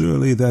I,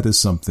 "surely that is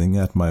something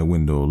at my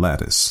window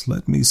lattice.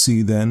 Let me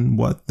see then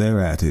what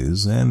thereat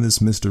is, and this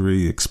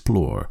mystery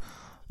explore.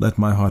 Let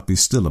my heart be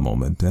still a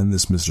moment, and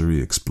this mystery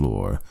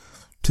explore.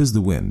 'Tis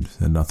the wind,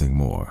 and nothing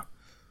more."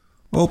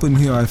 Open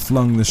here I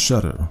flung the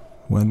shutter,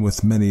 when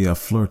with many a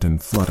flirt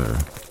and flutter,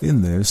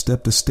 in there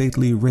stepped a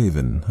stately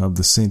raven of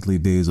the saintly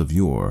days of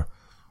yore.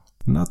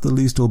 Not the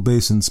least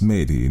obeisance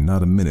made he,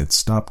 not a minute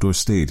stopped or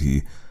stayed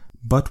he,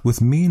 but with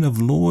mien of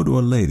lord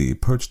or lady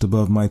perched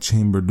above my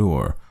chamber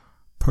door,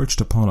 perched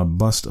upon a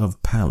bust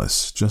of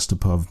Pallas just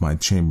above my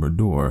chamber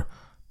door,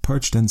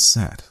 perched and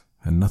sat,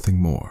 and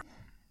nothing more.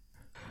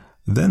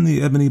 Then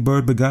the ebony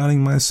bird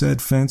beguiling my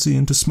sad fancy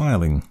into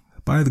smiling,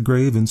 by the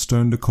grave and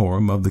stern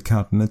decorum of the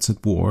countenance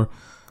it wore,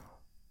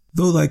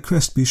 "Though thy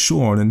crest be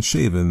shorn and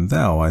shaven,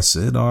 thou," I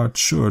said, "art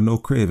sure no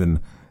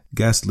craven,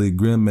 ghastly,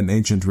 grim, and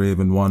ancient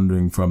raven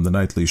wandering from the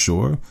nightly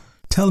shore.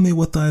 Tell me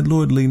what thy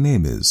lordly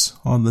name is,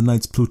 on the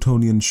night's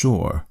Plutonian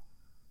shore."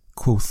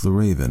 Quoth the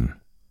raven,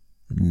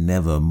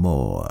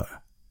 "Nevermore."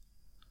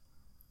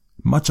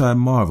 Much I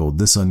marveled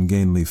this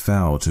ungainly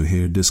fowl to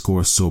hear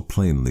discourse so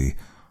plainly,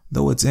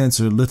 though its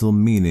answer little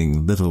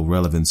meaning, little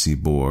relevancy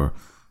bore,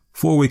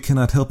 for we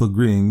cannot help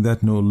agreeing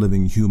that no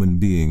living human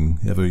being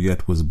ever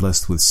yet was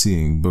blessed with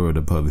seeing bird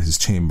above his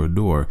chamber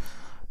door,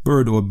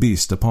 bird or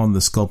beast upon the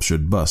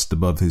sculptured bust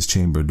above his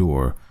chamber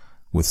door,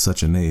 with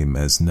such a name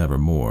as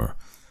Nevermore.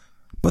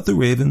 But the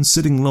raven,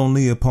 sitting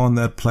lonely upon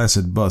that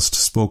placid bust,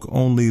 spoke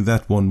only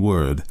that one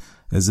word,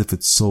 as if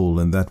its soul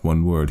in that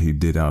one word he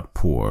did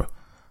outpour.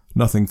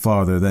 Nothing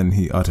farther than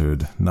he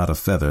uttered, not a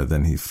feather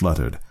than he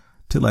fluttered,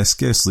 till I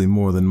scarcely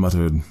more than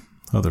muttered,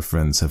 "Other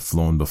friends have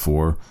flown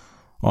before.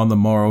 On the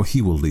morrow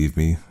he will leave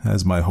me,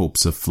 as my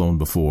hopes have flown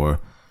before."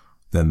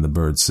 Then the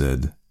bird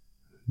said,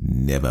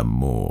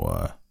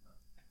 "Nevermore."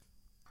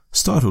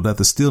 Startled at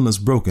the stillness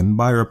broken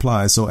by a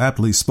reply so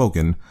aptly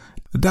spoken,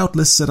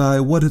 "Doubtless," said I,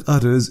 "what it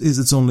utters is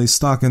its only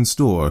stock and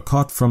store,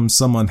 caught from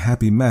some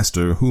unhappy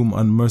master, whom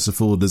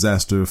unmerciful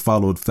disaster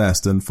followed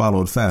fast and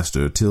followed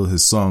faster, till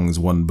his songs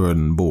one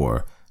burden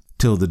bore,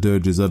 till the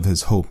dirges of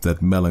his hope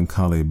that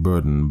melancholy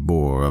burden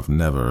bore of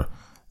never,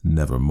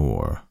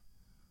 nevermore."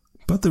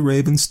 But the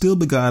raven still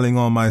beguiling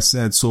all my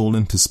sad soul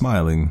into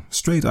smiling,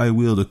 straight I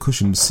wheeled a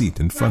cushioned seat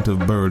in front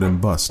of bird and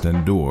bust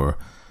and door.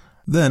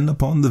 Then,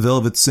 upon the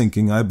velvet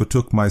sinking, I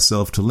betook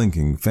myself to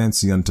linking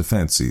fancy unto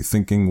fancy,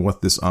 thinking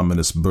what this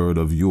ominous bird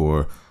of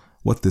yore,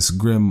 what this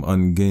grim,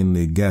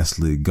 ungainly,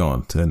 ghastly,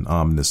 gaunt, and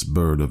ominous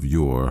bird of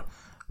yore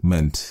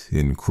meant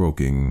in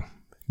croaking,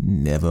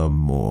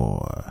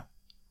 "Nevermore."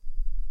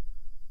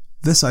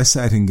 This I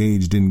sat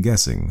engaged in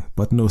guessing,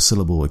 but no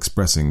syllable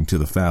expressing to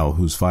the fowl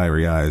whose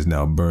fiery eyes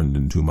now burned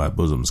into my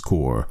bosom's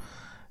core.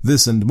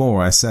 This and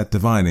more I sat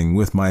divining,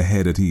 with my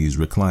head at ease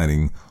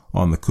reclining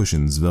on the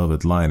cushion's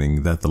velvet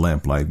lining that the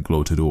lamplight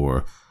gloated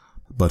o'er,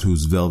 but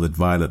whose velvet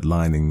violet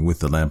lining with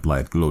the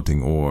lamplight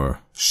gloating o'er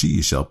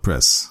she shall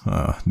press,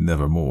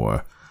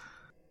 nevermore.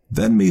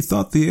 Then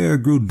methought the air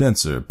grew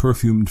denser,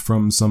 perfumed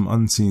from some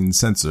unseen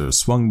censer,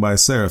 swung by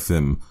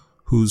seraphim,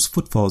 whose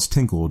footfalls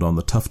tinkled on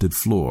the tufted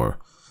floor.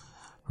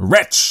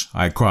 "Wretch!"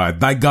 I cried,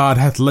 "thy God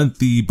hath lent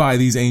thee, by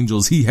these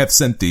angels he hath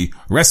sent thee,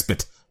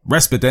 respite,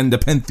 respite and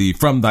nepenthe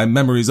from thy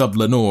memories of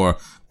Lenore.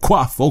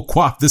 Quaff, oh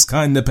quaff this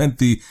kind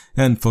nepenthe,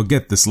 and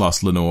forget this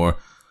lost Lenore."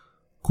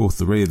 Quoth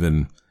the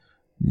raven,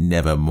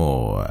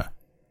 "Nevermore."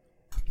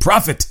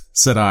 "Prophet!"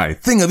 said I,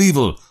 "thing of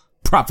evil,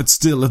 prophet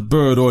still if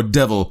bird or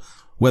devil,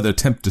 whether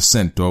tempter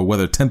sent or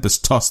whether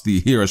tempest tossed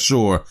thee here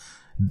ashore,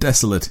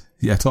 desolate,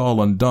 yet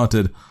all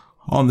undaunted,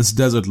 on this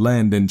desert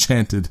land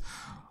enchanted,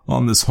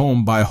 On this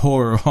home by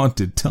horror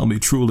haunted, tell me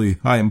truly,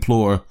 I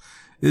implore,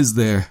 is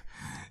there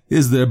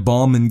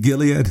balm in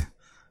Gilead?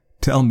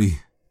 Tell me,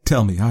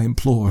 I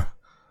implore.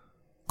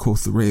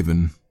 Quoth the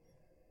raven,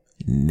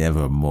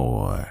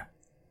 nevermore.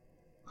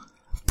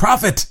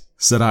 Prophet,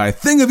 said I,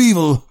 thing of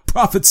evil,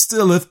 prophet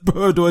still, if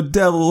bird or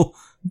devil,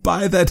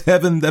 by that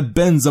heaven that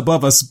bends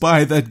above us,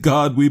 by that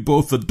God we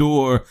both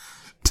adore,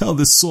 tell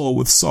this soul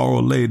with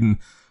sorrow laden,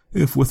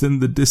 if within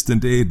the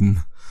distant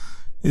Aidenn,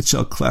 it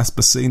shall clasp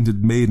a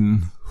sainted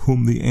maiden,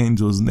 whom the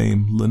angels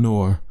name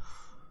Lenore.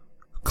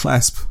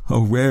 Clasp a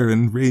rare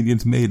and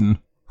radiant maiden,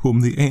 whom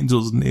the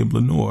angels name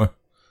Lenore.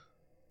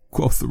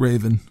 Quoth the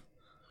raven,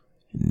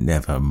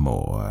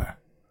 nevermore.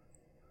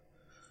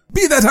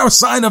 Be that our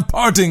sign of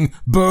parting,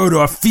 bird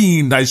or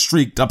fiend, I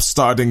shrieked,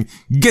 upstarting.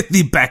 Get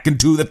thee back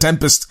into the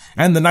tempest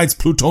and the night's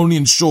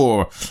Plutonian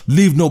shore.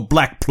 Leave no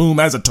black plume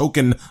as a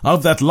token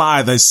of that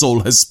lie thy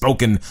soul has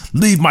spoken.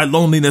 Leave my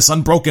loneliness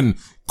unbroken.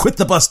 Quit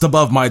the bust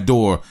above my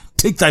door.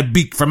 Take thy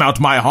beak from out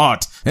my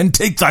heart, and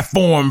take thy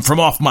form from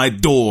off my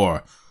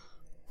door.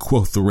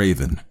 Quoth the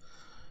raven,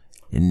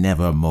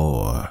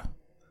 nevermore.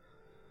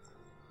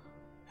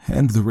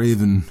 And the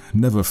raven,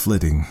 never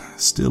flitting,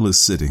 still is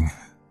sitting,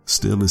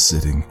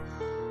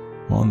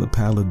 on the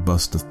pallid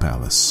bust of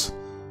Pallas,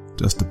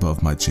 just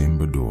above my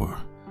chamber door.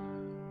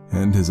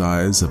 And his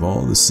eyes have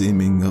all the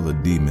seeming of a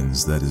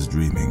demon's that is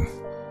dreaming,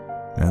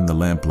 and the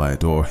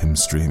lamplight o'er him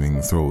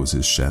streaming throws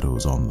his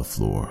shadows on the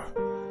floor.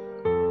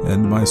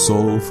 And my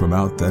soul from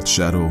out that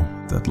shadow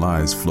that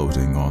lies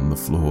floating on the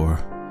floor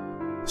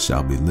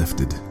shall be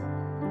lifted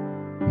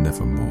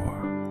nevermore.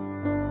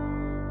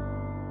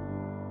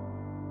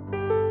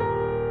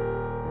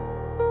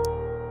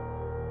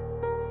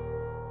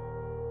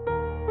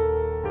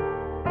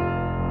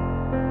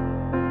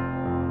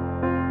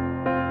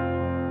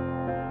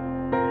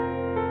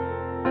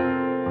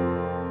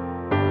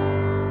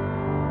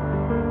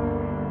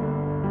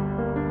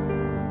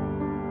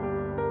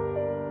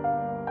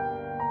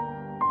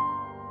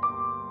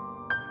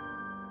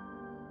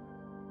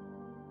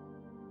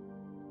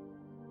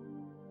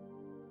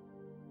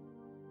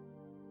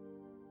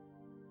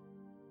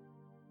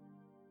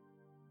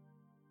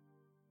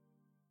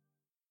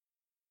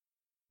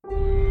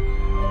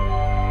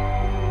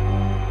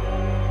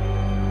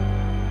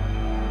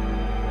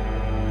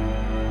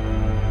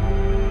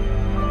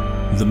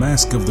 The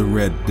Mask of the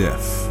Red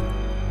Death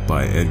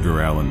by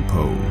Edgar Allan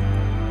Poe.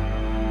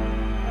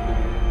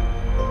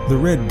 The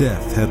Red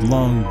Death had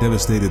long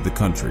devastated the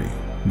country.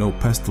 No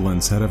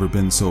pestilence had ever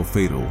been so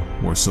fatal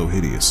or so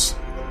hideous.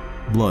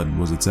 Blood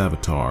was its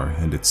avatar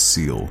and its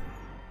seal,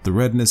 the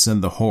redness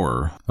and the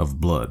horror of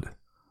blood.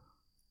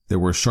 There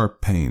were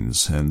sharp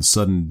pains and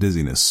sudden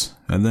dizziness,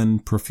 and then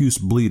profuse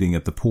bleeding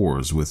at the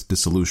pores with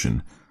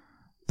dissolution.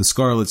 The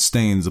scarlet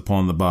stains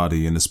upon the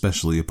body, and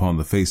especially upon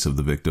the face of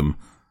the victim,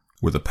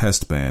 were the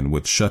pest ban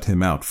which shut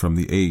him out from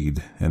the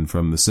aid and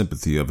from the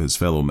sympathy of his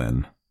fellow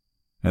men.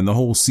 And the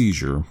whole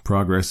seizure,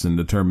 progress, and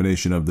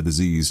determination of the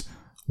disease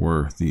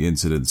were the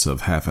incidents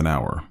of half an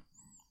hour.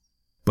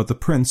 But the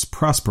Prince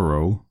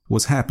Prospero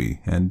was happy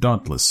and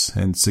dauntless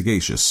and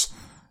sagacious.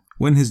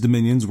 When his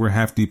dominions were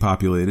half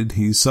depopulated,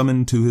 he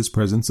summoned to his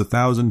presence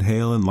 1,000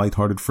 hale and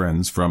light-hearted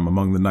friends from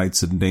among the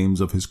knights and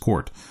dames of his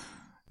court,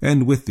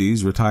 and with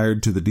these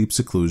retired to the deep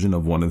seclusion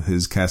of one of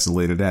his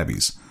castellated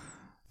abbeys.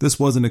 This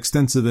was an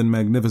extensive and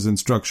magnificent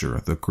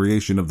structure, the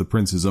creation of the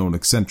prince's own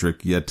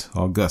eccentric yet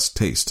august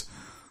taste.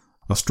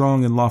 A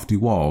strong and lofty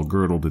wall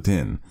girdled it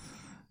in.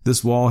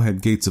 This wall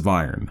had gates of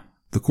iron.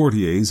 The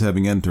courtiers,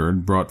 having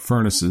entered, brought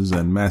furnaces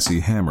and massy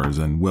hammers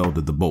and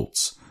welded the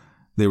bolts.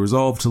 They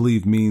resolved to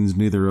leave means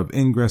neither of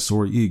ingress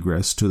or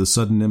egress to the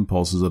sudden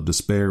impulses of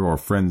despair or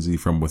frenzy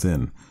from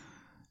within.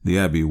 The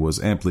abbey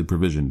was amply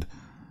provisioned.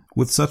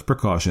 With such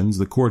precautions,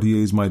 the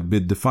courtiers might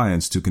bid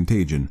defiance to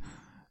contagion.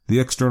 The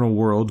external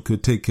world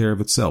could take care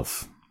of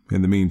itself.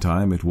 In the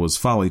meantime, it was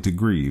folly to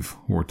grieve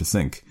or to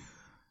think.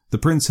 The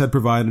prince had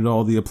provided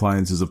all the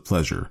appliances of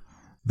pleasure.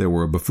 There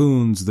were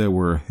buffoons, there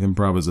were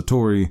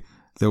improvisatori,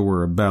 there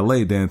were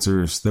ballet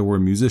dancers, there were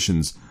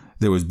musicians,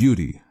 there was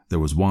beauty, there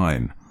was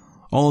wine.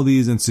 All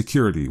these and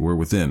security were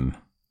within.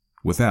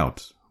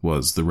 Without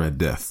was the Red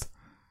Death.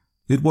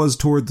 It was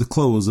toward the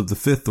close of the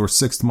 5th or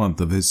 6th month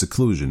of his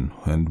seclusion,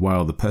 and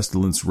while the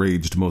pestilence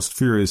raged most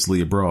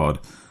furiously abroad,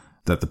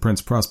 that the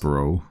Prince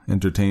Prospero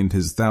entertained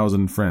his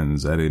 1,000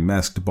 friends at a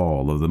masked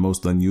ball of the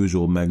most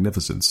unusual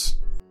magnificence.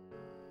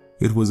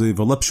 It was a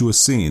voluptuous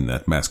scene,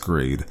 that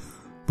masquerade,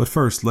 but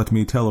first let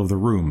me tell of the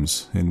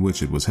rooms in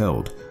which it was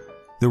held.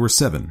 There were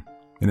 7,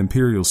 an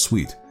imperial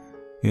suite.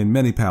 In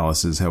many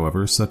palaces,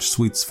 however, such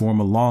suites form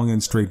a long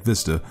and straight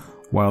vista,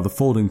 while the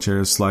folding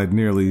chairs slide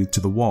nearly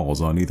to the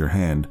walls on either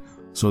hand,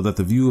 so that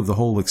the view of the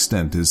whole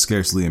extent is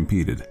scarcely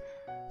impeded.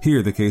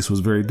 Here the case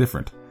was very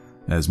different,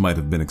 as might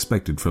have been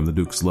expected from the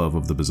Duke's love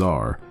of the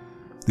bizarre.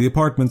 The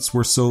apartments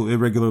were so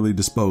irregularly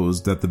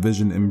disposed that the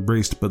vision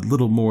embraced but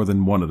little more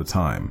than one at a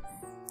time.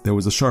 There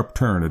was a sharp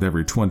turn at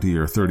every 20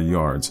 or 30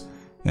 yards,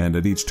 and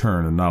at each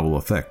turn a novel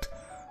effect.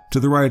 To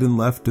the right and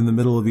left, in the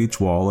middle of each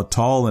wall, a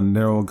tall and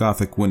narrow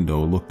Gothic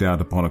window looked out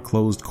upon a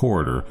closed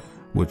corridor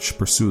which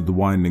pursued the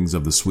windings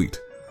of the suite.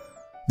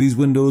 These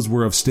windows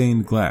were of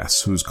stained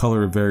glass, whose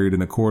color varied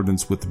in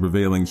accordance with the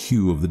prevailing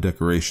hue of the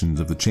decorations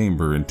of the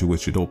chamber into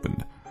which it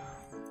opened.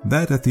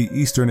 That at the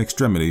eastern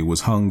extremity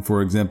was hung,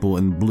 for example,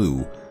 in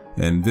blue,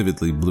 and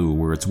vividly blue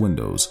were its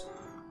windows.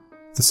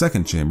 The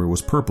second chamber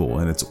was purple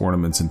in its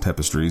ornaments and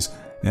tapestries,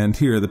 and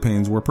here the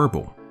panes were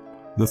purple.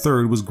 The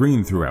third was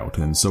green throughout,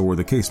 and so were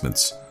the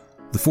casements.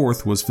 The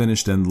fourth was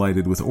finished and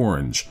lighted with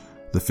orange,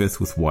 the fifth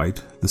with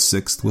white, the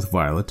sixth with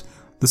violet.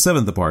 The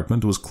seventh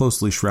apartment was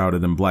closely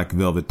shrouded in black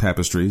velvet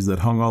tapestries that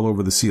hung all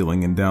over the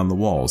ceiling and down the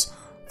walls,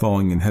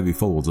 falling in heavy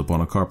folds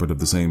upon a carpet of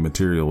the same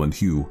material and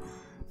hue.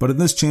 But in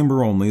this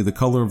chamber only, the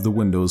color of the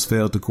windows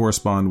failed to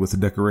correspond with the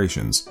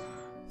decorations.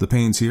 The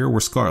panes here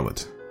were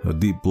scarlet, a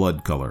deep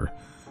blood color.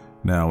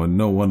 Now, in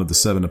no one of the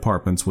 7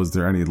 apartments was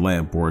there any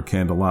lamp or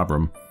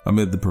candelabrum,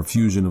 amid the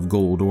profusion of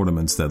gold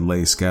ornaments that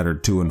lay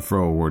scattered to and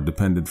fro or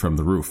depended from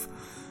the roof.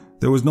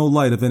 There was no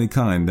light of any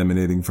kind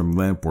emanating from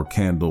lamp or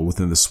candle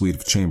within the suite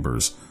of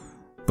chambers.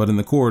 But in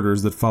the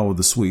corridors that followed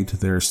the suite,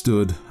 there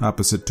stood,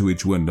 opposite to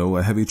each window,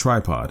 a heavy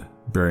tripod,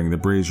 bearing the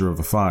brazier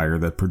of a fire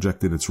that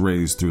projected its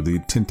rays through the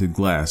tinted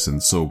glass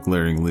and so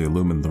glaringly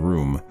illumined the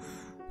room.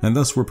 And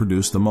thus were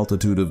produced a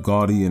multitude of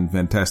gaudy and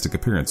fantastic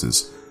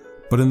appearances.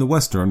 But in the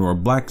western or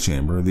black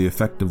chamber, the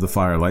effect of the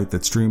firelight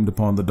that streamed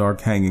upon the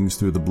dark hangings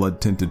through the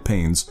blood-tinted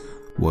panes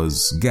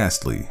was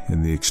ghastly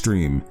in the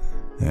extreme,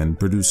 and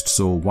produced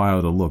so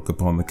wild a look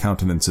upon the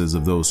countenances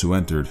of those who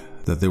entered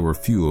that there were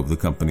few of the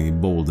company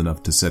bold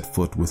enough to set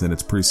foot within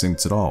its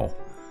precincts at all.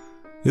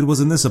 It was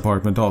in this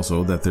apartment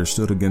also that there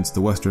stood against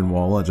the western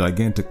wall a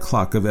gigantic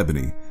clock of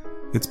ebony.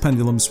 Its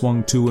pendulum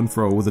swung to and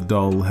fro with a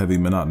dull, heavy,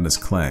 monotonous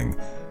clang,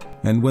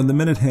 and when the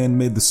minute hand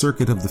made the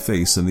circuit of the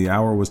face and the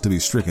hour was to be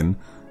stricken,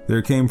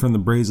 there came from the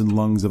brazen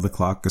lungs of the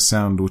clock a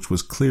sound which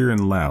was clear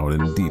and loud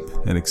and deep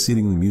and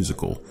exceedingly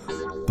musical,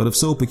 but of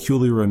so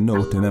peculiar a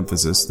note and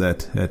emphasis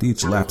that, at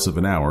each lapse of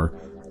an hour,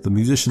 the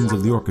musicians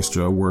of the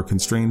orchestra were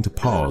constrained to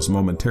pause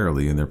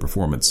momentarily in their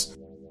performance,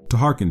 to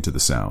hearken to the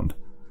sound,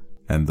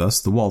 and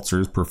thus the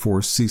waltzers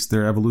perforce ceased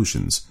their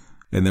evolutions,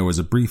 and there was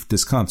a brief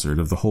disconcert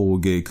of the whole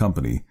gay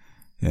company,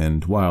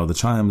 and while the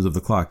chimes of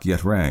the clock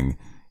yet rang,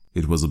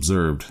 it was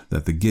observed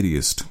that the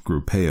giddiest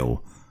grew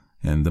pale,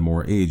 and the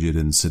more aged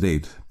and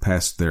sedate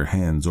passed their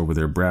hands over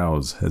their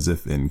brows as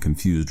if in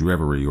confused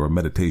reverie or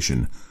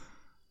meditation.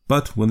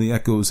 But when the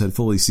echoes had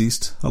fully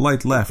ceased, a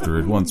light laughter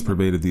at once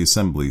pervaded the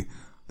assembly.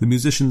 The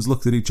musicians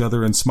looked at each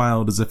other and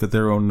smiled as if at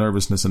their own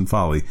nervousness and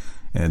folly,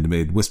 and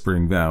made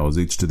whispering vows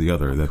each to the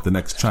other that the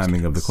next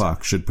chiming of the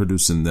clock should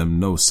produce in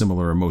them no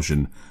similar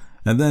emotion.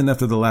 And then,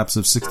 after the lapse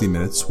of 60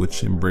 minutes,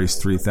 which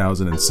embraced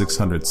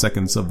 3,600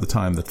 seconds of the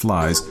time that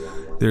flies,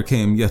 there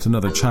came yet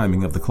another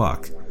chiming of the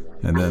clock,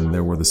 and then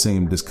there were the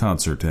same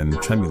disconcert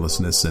and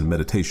tremulousness and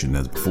meditation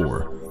as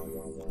before.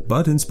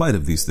 But in spite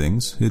of these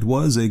things, it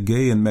was a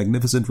gay and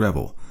magnificent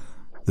revel.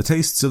 The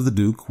tastes of the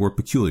Duke were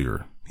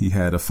peculiar. He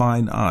had a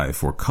fine eye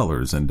for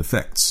colors and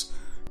effects.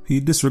 He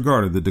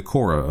disregarded the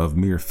decora of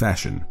mere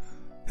fashion.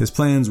 His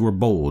plans were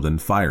bold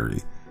and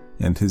fiery,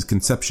 and his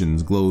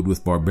conceptions glowed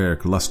with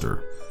barbaric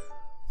luster.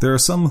 There are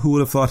some who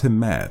would have thought him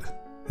mad.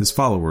 His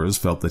followers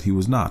felt that he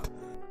was not.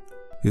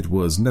 It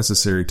was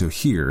necessary to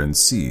hear and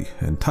see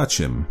and touch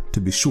him to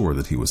be sure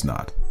that he was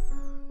not.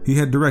 He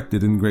had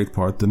directed in great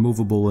part the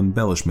movable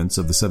embellishments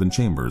of the 7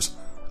 chambers,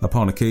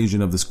 upon occasion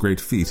of this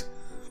great feat,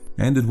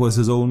 and it was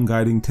his own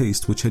guiding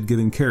taste which had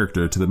given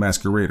character to the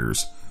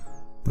masqueraders.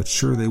 But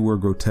sure they were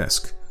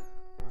grotesque.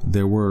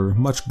 There were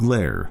much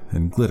glare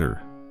and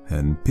glitter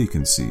and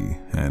piquancy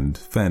and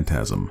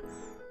phantasm,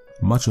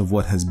 much of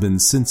what has been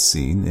since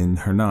seen in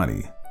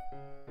Hernani.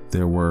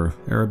 There were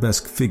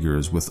arabesque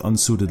figures with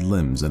unsuited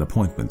limbs and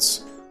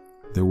appointments.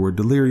 There were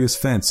delirious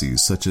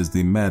fancies such as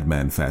the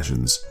madman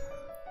fashions.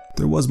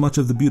 There was much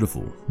of the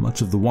beautiful,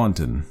 much of the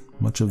wanton,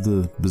 much of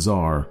the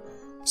bizarre,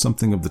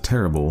 something of the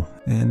terrible,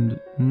 and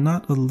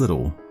not a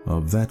little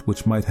of that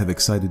which might have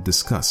excited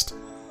disgust.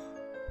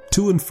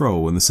 To and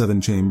fro in the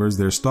 7 chambers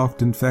there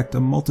stalked in fact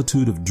a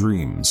multitude of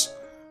dreams,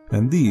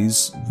 and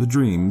these, the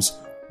dreams,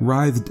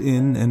 writhed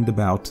in and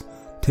about,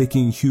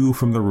 taking hue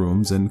from the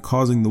rooms and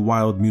causing the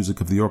wild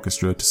music of the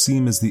orchestra to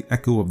seem as the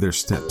echo of their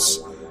steps.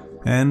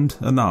 And,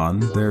 anon,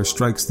 there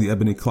strikes the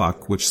ebony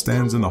clock which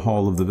stands in the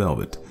hall of the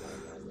velvet,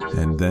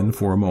 and then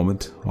for a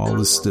moment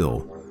all is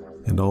still,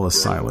 and all is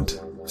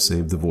silent,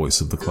 save the voice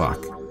of the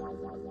clock.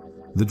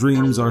 The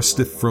dreams are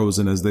stiff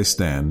frozen as they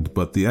stand,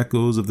 but the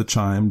echoes of the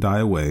chime die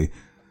away.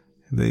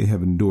 They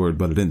have endured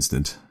but an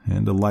instant,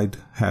 and a light,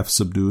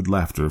 half-subdued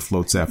laughter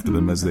floats after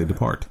them as they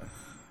depart.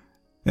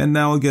 And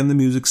now again the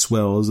music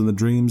swells, and the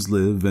dreams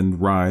live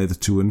and writhe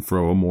to and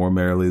fro more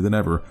merrily than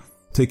ever,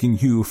 taking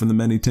hue from the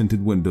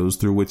many-tinted windows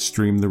through which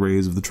stream the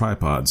rays of the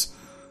tripods.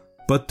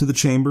 But to the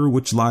chamber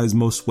which lies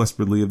most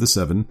westwardly of the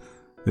 7,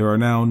 there are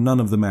now none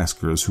of the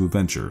maskers who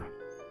venture,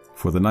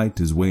 for the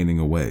night is waning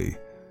away,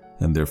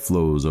 and there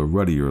flows a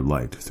ruddier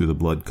light through the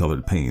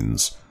blood-colored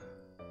panes.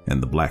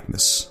 and the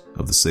blackness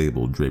of the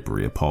sable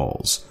drapery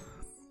appalls.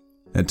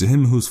 And to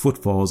him whose foot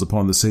falls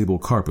upon the sable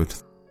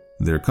carpet,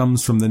 there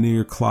comes from the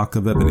near clock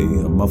of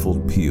ebony a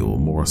muffled peal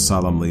more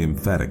solemnly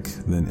emphatic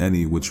than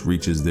any which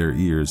reaches their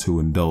ears who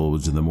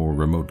indulge in the more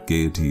remote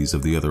gaieties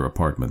of the other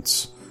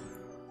apartments.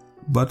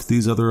 But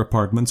these other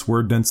apartments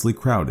were densely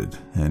crowded,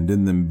 and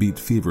in them beat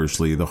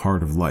feverishly the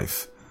heart of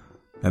life,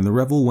 and the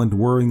revel went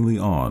whirringly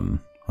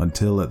on,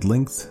 until at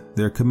length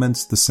there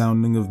commenced the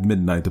sounding of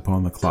midnight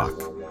upon the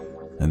clock,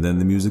 and then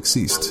the music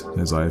ceased,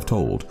 as I have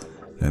told,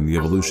 and the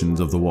evolutions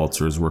of the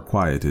waltzers were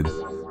quieted,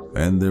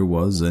 and there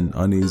was an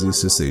uneasy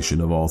cessation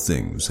of all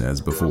things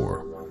as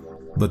before.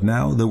 But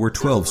now there were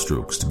 12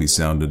 strokes to be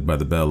sounded by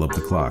the bell of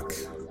the clock,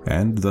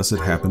 and thus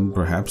it happened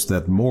perhaps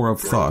that more of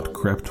thought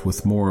crept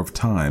with more of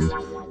time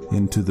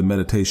into the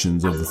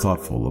meditations of the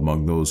thoughtful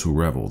among those who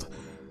revelled,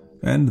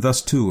 and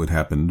thus too it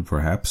happened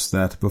perhaps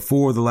that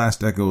before the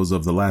last echoes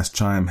of the last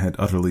chime had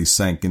utterly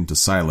sank into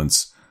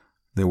silence,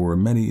 there were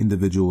many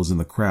individuals in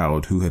the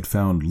crowd who had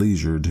found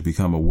leisure to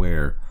become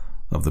aware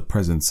of the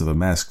presence of a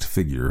masked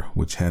figure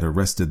which had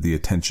arrested the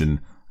attention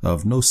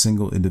of no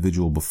single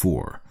individual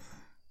before,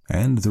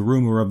 and the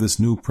rumor of this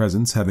new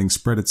presence having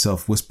spread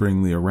itself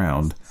whisperingly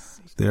around,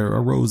 there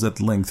arose at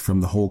length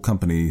from the whole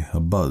company a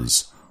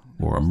buzz,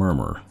 or a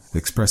murmur,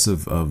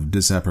 expressive of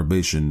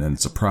disapprobation and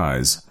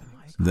surprise,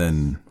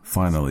 then,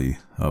 finally,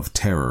 of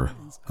terror,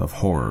 of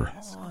horror,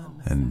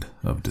 and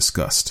of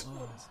disgust.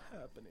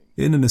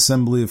 In an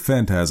assembly of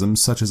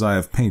phantasms such as I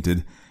have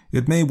painted,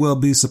 it may well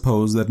be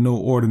supposed that no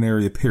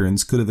ordinary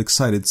appearance could have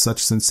excited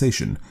such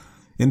sensation.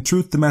 In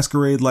truth, the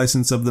masquerade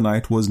license of the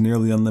night was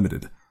nearly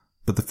unlimited,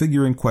 but the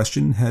figure in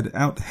question had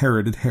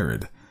out-Heroded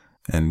Herod,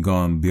 and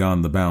gone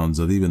beyond the bounds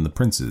of even the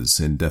prince's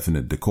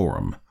indefinite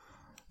decorum.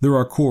 There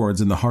are chords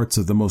in the hearts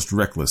of the most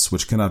reckless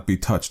which cannot be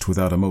touched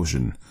without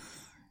emotion.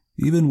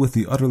 Even with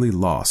the utterly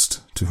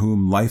lost, to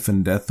whom life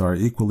and death are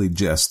equally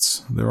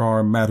jests, there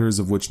are matters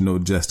of which no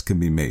jest can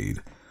be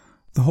made.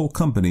 The whole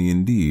company,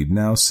 indeed,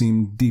 now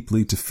seemed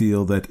deeply to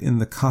feel that in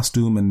the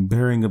costume and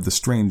bearing of the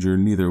stranger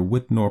neither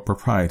wit nor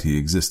propriety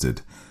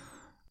existed.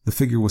 The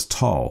figure was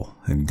tall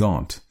and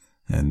gaunt,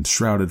 and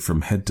shrouded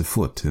from head to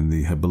foot in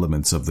the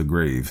habiliments of the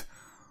grave.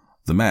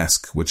 The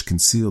mask which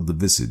concealed the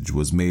visage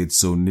was made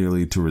so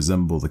nearly to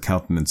resemble the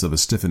countenance of a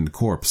stiffened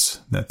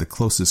corpse that the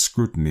closest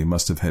scrutiny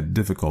must have had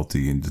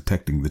difficulty in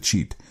detecting the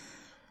cheat.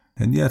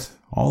 And yet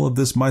all of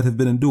this might have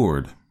been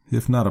endured,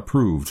 if not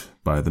approved,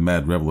 by the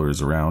mad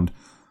revellers around,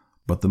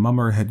 but the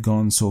mummer had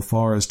gone so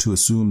far as to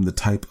assume the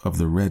type of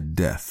the Red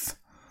Death.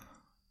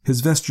 His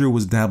vesture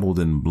was dabbled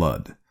in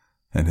blood,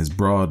 and his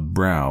broad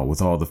brow,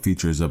 with all the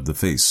features of the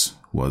face,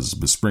 was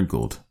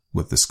besprinkled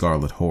with the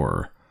scarlet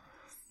horror.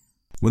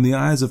 When the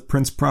eyes of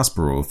Prince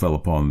Prospero fell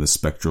upon this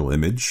spectral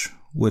image,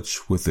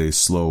 which, with a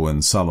slow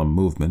and solemn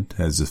movement,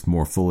 as if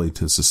more fully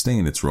to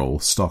sustain its role,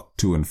 stalked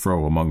to and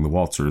fro among the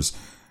waltzers,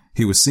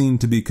 he was seen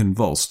to be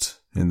convulsed,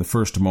 in the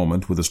first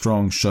moment with a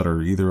strong shudder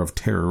either of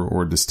terror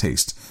or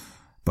distaste,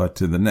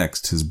 but in the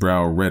next his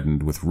brow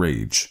reddened with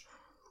rage.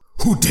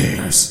 "Who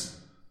dares?"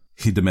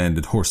 he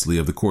demanded hoarsely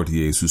of the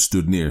courtiers who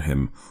stood near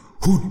him.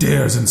 "Who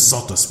dares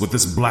insult us with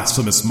this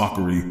blasphemous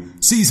mockery?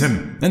 Seize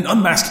him and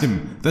unmask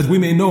him, that we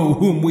may know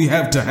whom we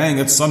have to hang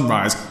at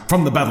sunrise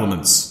from the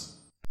battlements."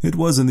 It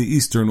was in the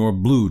eastern or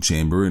blue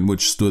chamber in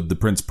which stood the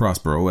Prince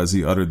Prospero as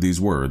he uttered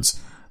these words.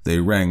 They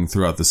rang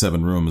throughout the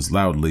 7 rooms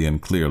loudly and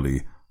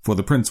clearly, for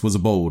the prince was a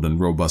bold and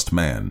robust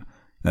man,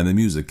 and the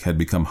music had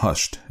become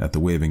hushed at the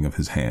waving of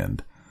his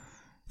hand.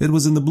 It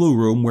was in the blue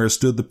room where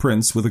stood the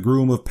prince with a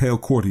groom of pale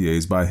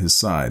courtiers by his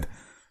side.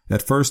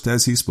 At first,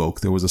 as he spoke,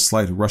 there was a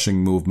slight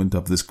rushing movement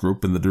of this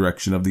group in the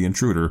direction of the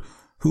intruder,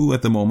 who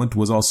at the moment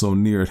was also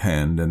near at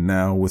hand, and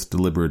now, with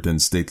deliberate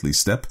and stately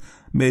step,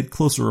 made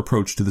closer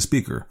approach to the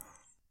speaker.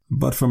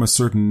 But from a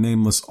certain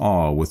nameless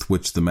awe with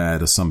which the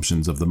mad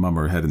assumptions of the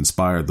mummer had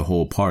inspired the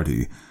whole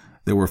party,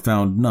 there were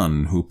found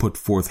none who put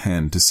forth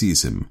hand to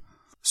seize him,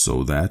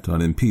 so that,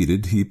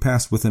 unimpeded, he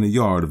passed within a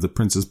yard of the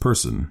prince's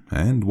person,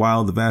 and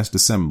while the vast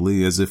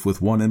assembly, as if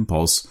with one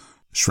impulse,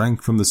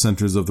 shrank from the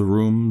centers of the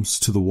rooms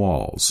to the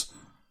walls,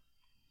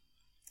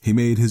 he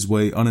made his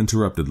way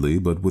uninterruptedly,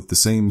 but with the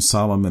same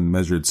solemn and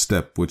measured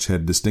step which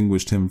had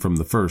distinguished him from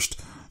the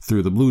first,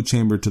 through the blue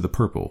chamber to the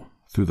purple,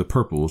 through the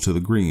purple to the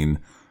green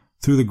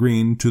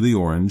to the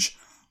orange,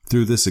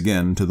 through this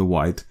again to the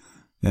white,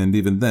 and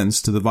even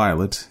thence to the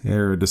violet,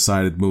 ere a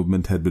decided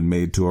movement had been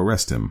made to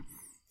arrest him.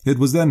 It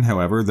was then,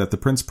 however, that the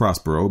Prince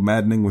Prospero,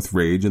 maddening with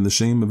rage and the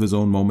shame of his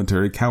own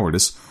momentary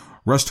cowardice,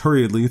 rushed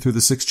hurriedly through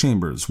the 6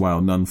 chambers,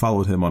 while none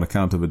followed him on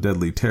account of a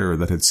deadly terror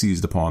that had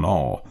seized upon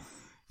all.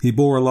 He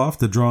bore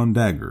aloft a drawn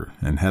dagger,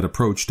 and had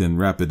approached in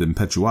rapid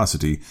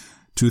impetuosity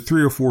to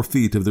 3 or 4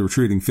 feet of the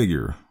retreating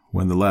figure,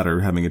 when the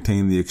latter, having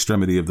attained the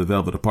extremity of the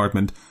velvet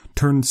apartment,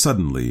 turned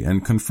suddenly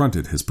and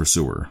confronted his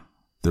pursuer.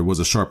 There was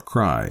a sharp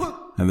cry,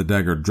 and the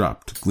dagger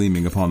dropped,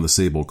 gleaming upon the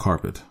sable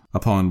carpet,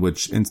 upon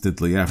which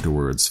instantly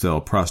afterwards fell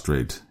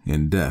prostrate,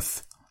 in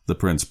death, the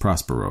Prince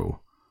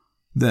Prospero.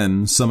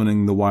 Then,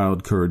 summoning the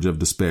wild courage of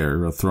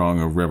despair, a throng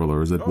of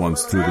revellers at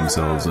once threw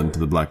themselves into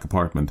the black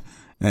apartment,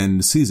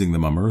 and seizing the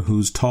mummer,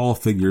 whose tall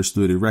figure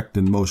stood erect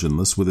and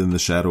motionless within the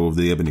shadow of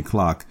the ebony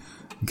clock,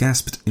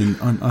 gasped in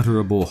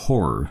unutterable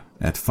horror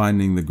at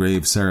finding the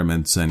grave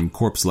cerements and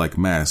corpse-like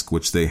mask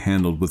which they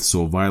handled with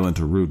so violent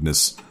a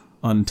rudeness,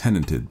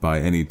 untenanted by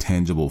any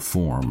tangible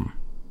form.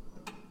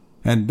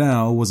 And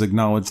now was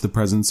acknowledged the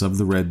presence of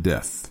the Red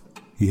Death.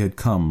 He had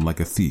come like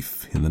a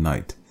thief in the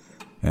night,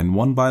 and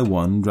one by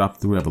one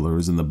dropped the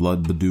revelers in the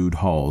blood-bedewed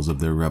halls of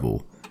their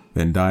revel,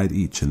 then died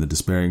each in the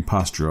despairing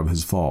posture of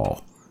his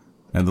fall,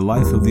 and the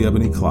life of the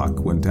ebony clock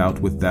went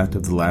out with that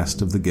of the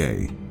last of the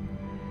gay,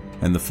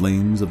 and the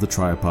flames of the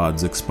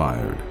tripods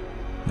expired,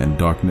 and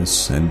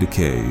darkness and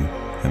decay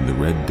and the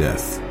Red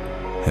Death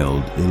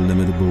held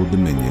illimitable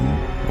dominion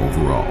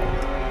over all.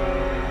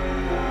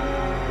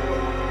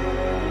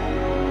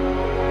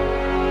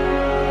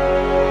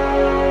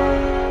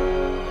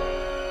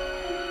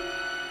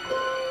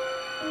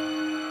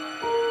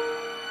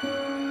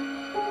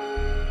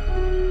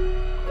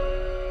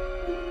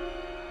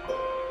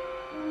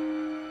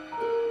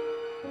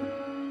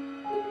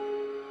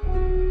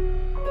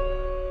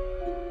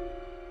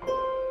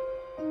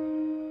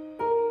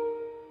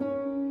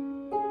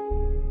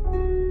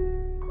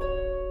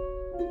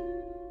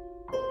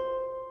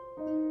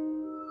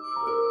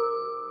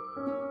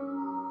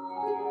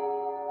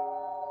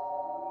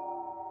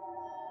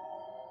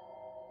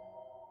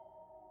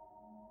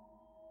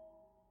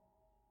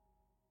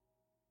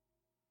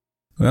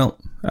 Well,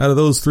 out of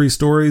those 3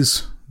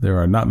 stories, there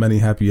are not many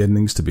happy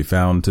endings to be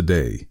found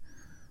today.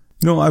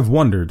 I've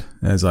wondered,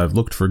 as I've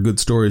looked for good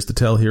stories to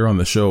tell here on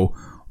the show,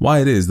 why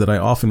it is that I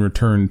often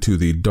return to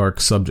the dark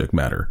subject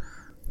matter.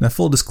 Now,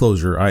 full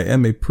disclosure, I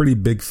am a pretty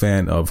big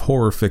fan of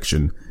horror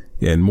fiction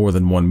in more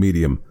than one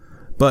medium,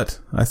 but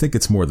I think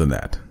it's more than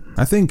that.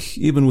 I think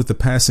even with the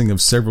passing of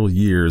several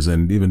years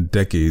and even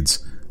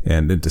decades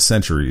and into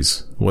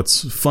centuries,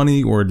 what's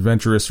funny or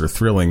adventurous or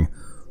thrilling,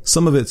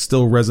 some of it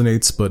still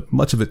resonates, but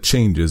much of it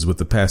changes with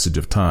the passage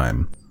of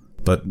time.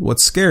 But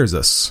what scares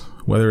us,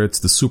 whether it's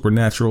the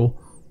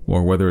supernatural,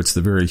 or whether it's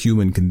the very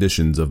human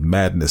conditions of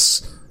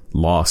madness,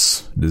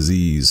 loss,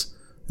 disease,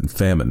 and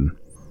famine,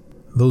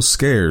 those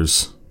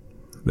scares,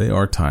 they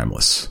are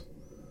timeless.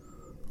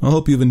 I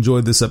hope you've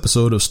enjoyed this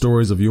episode of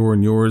Stories of Yore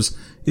and Yours.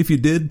 If you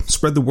did,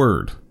 spread the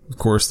word. Of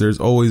course,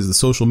 there's always the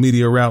social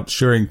media route,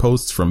 sharing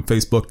posts from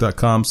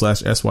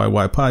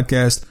facebook.com/SYY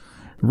podcast,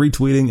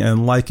 retweeting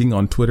and liking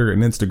on Twitter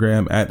and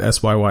Instagram at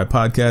SYY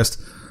Podcast.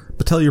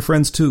 But tell your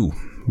friends too.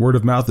 Word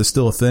of mouth is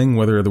still a thing,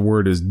 whether the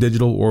word is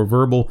digital or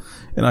verbal,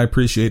 and I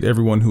appreciate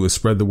everyone who has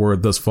spread the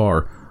word thus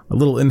far. A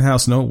little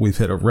in-house note, we've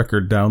hit a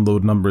record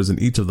download numbers in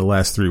each of the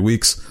last 3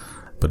 weeks,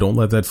 but don't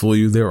let that fool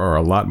you. There are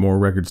a lot more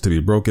records to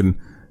be broken,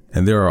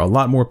 and there are a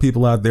lot more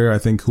people out there I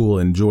think who will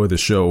enjoy the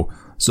show,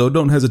 so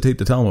don't hesitate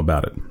to tell them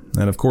about it.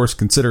 And of course,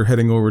 consider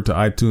heading over to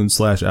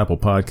iTunes/Apple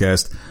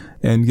Podcast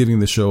and giving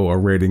the show a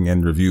rating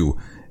and review.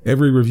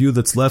 Every review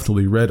that's left will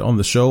be read on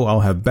the show. I'll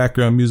have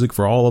background music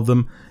for all of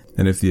them,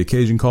 and if the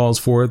occasion calls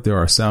for it, there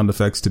are sound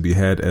effects to be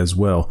had as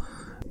well.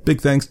 Big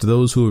thanks to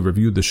those who have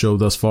reviewed the show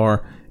thus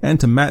far, and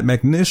to Matt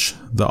McNish,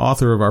 the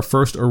author of our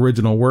first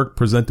original work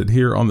presented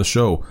here on the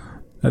show.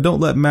 Now, don't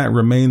let Matt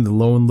remain the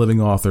lone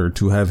living author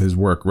to have his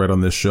work read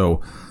on this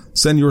show.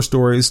 Send your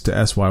stories to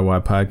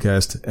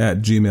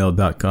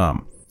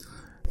syypodcast@gmail.com.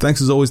 Thanks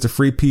as always to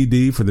Free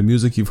PD for the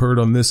music you've heard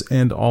on this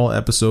and all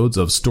episodes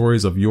of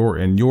Stories of Yore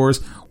and Yours.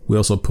 We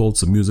also pulled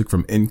some music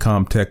from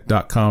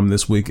incomtech.com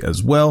this week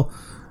as well,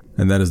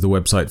 and that is the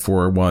website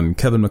for one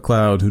Kevin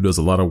MacLeod, who does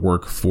a lot of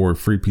work for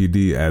Free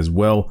PD as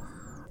well.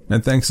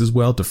 And thanks as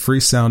well to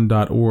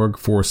freesound.org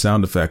for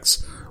sound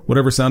effects.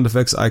 Whatever sound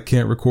effects I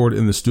can't record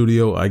in the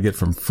studio, I get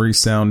from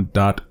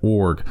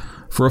freesound.org.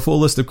 For a full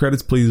list of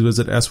credits, please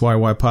visit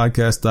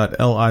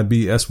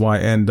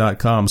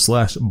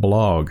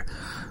sypodcast.libsyn.com/blog.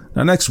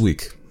 Now next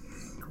week,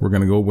 we're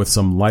going to go with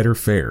some lighter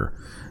fare,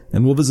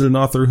 and we'll visit an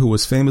author who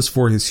was famous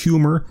for his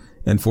humor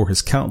and for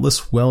his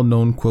countless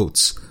well-known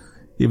quotes,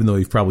 even though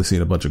you've probably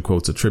seen a bunch of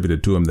quotes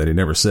attributed to him that he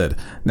never said.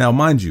 Now,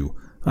 mind you,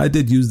 I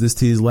did use this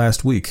tease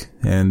last week,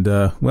 and,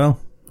 I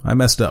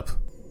messed up.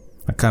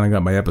 I kind of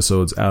got my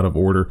episodes out of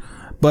order,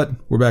 but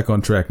we're back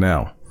on track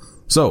now.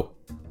 So,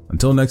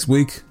 until next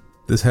week,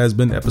 this has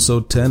been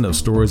episode 10 of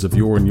Stories of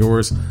Yore and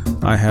Yours.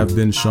 I have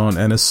been Sean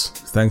Ennis.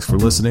 Thanks for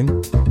listening.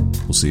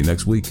 We'll see you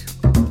next week.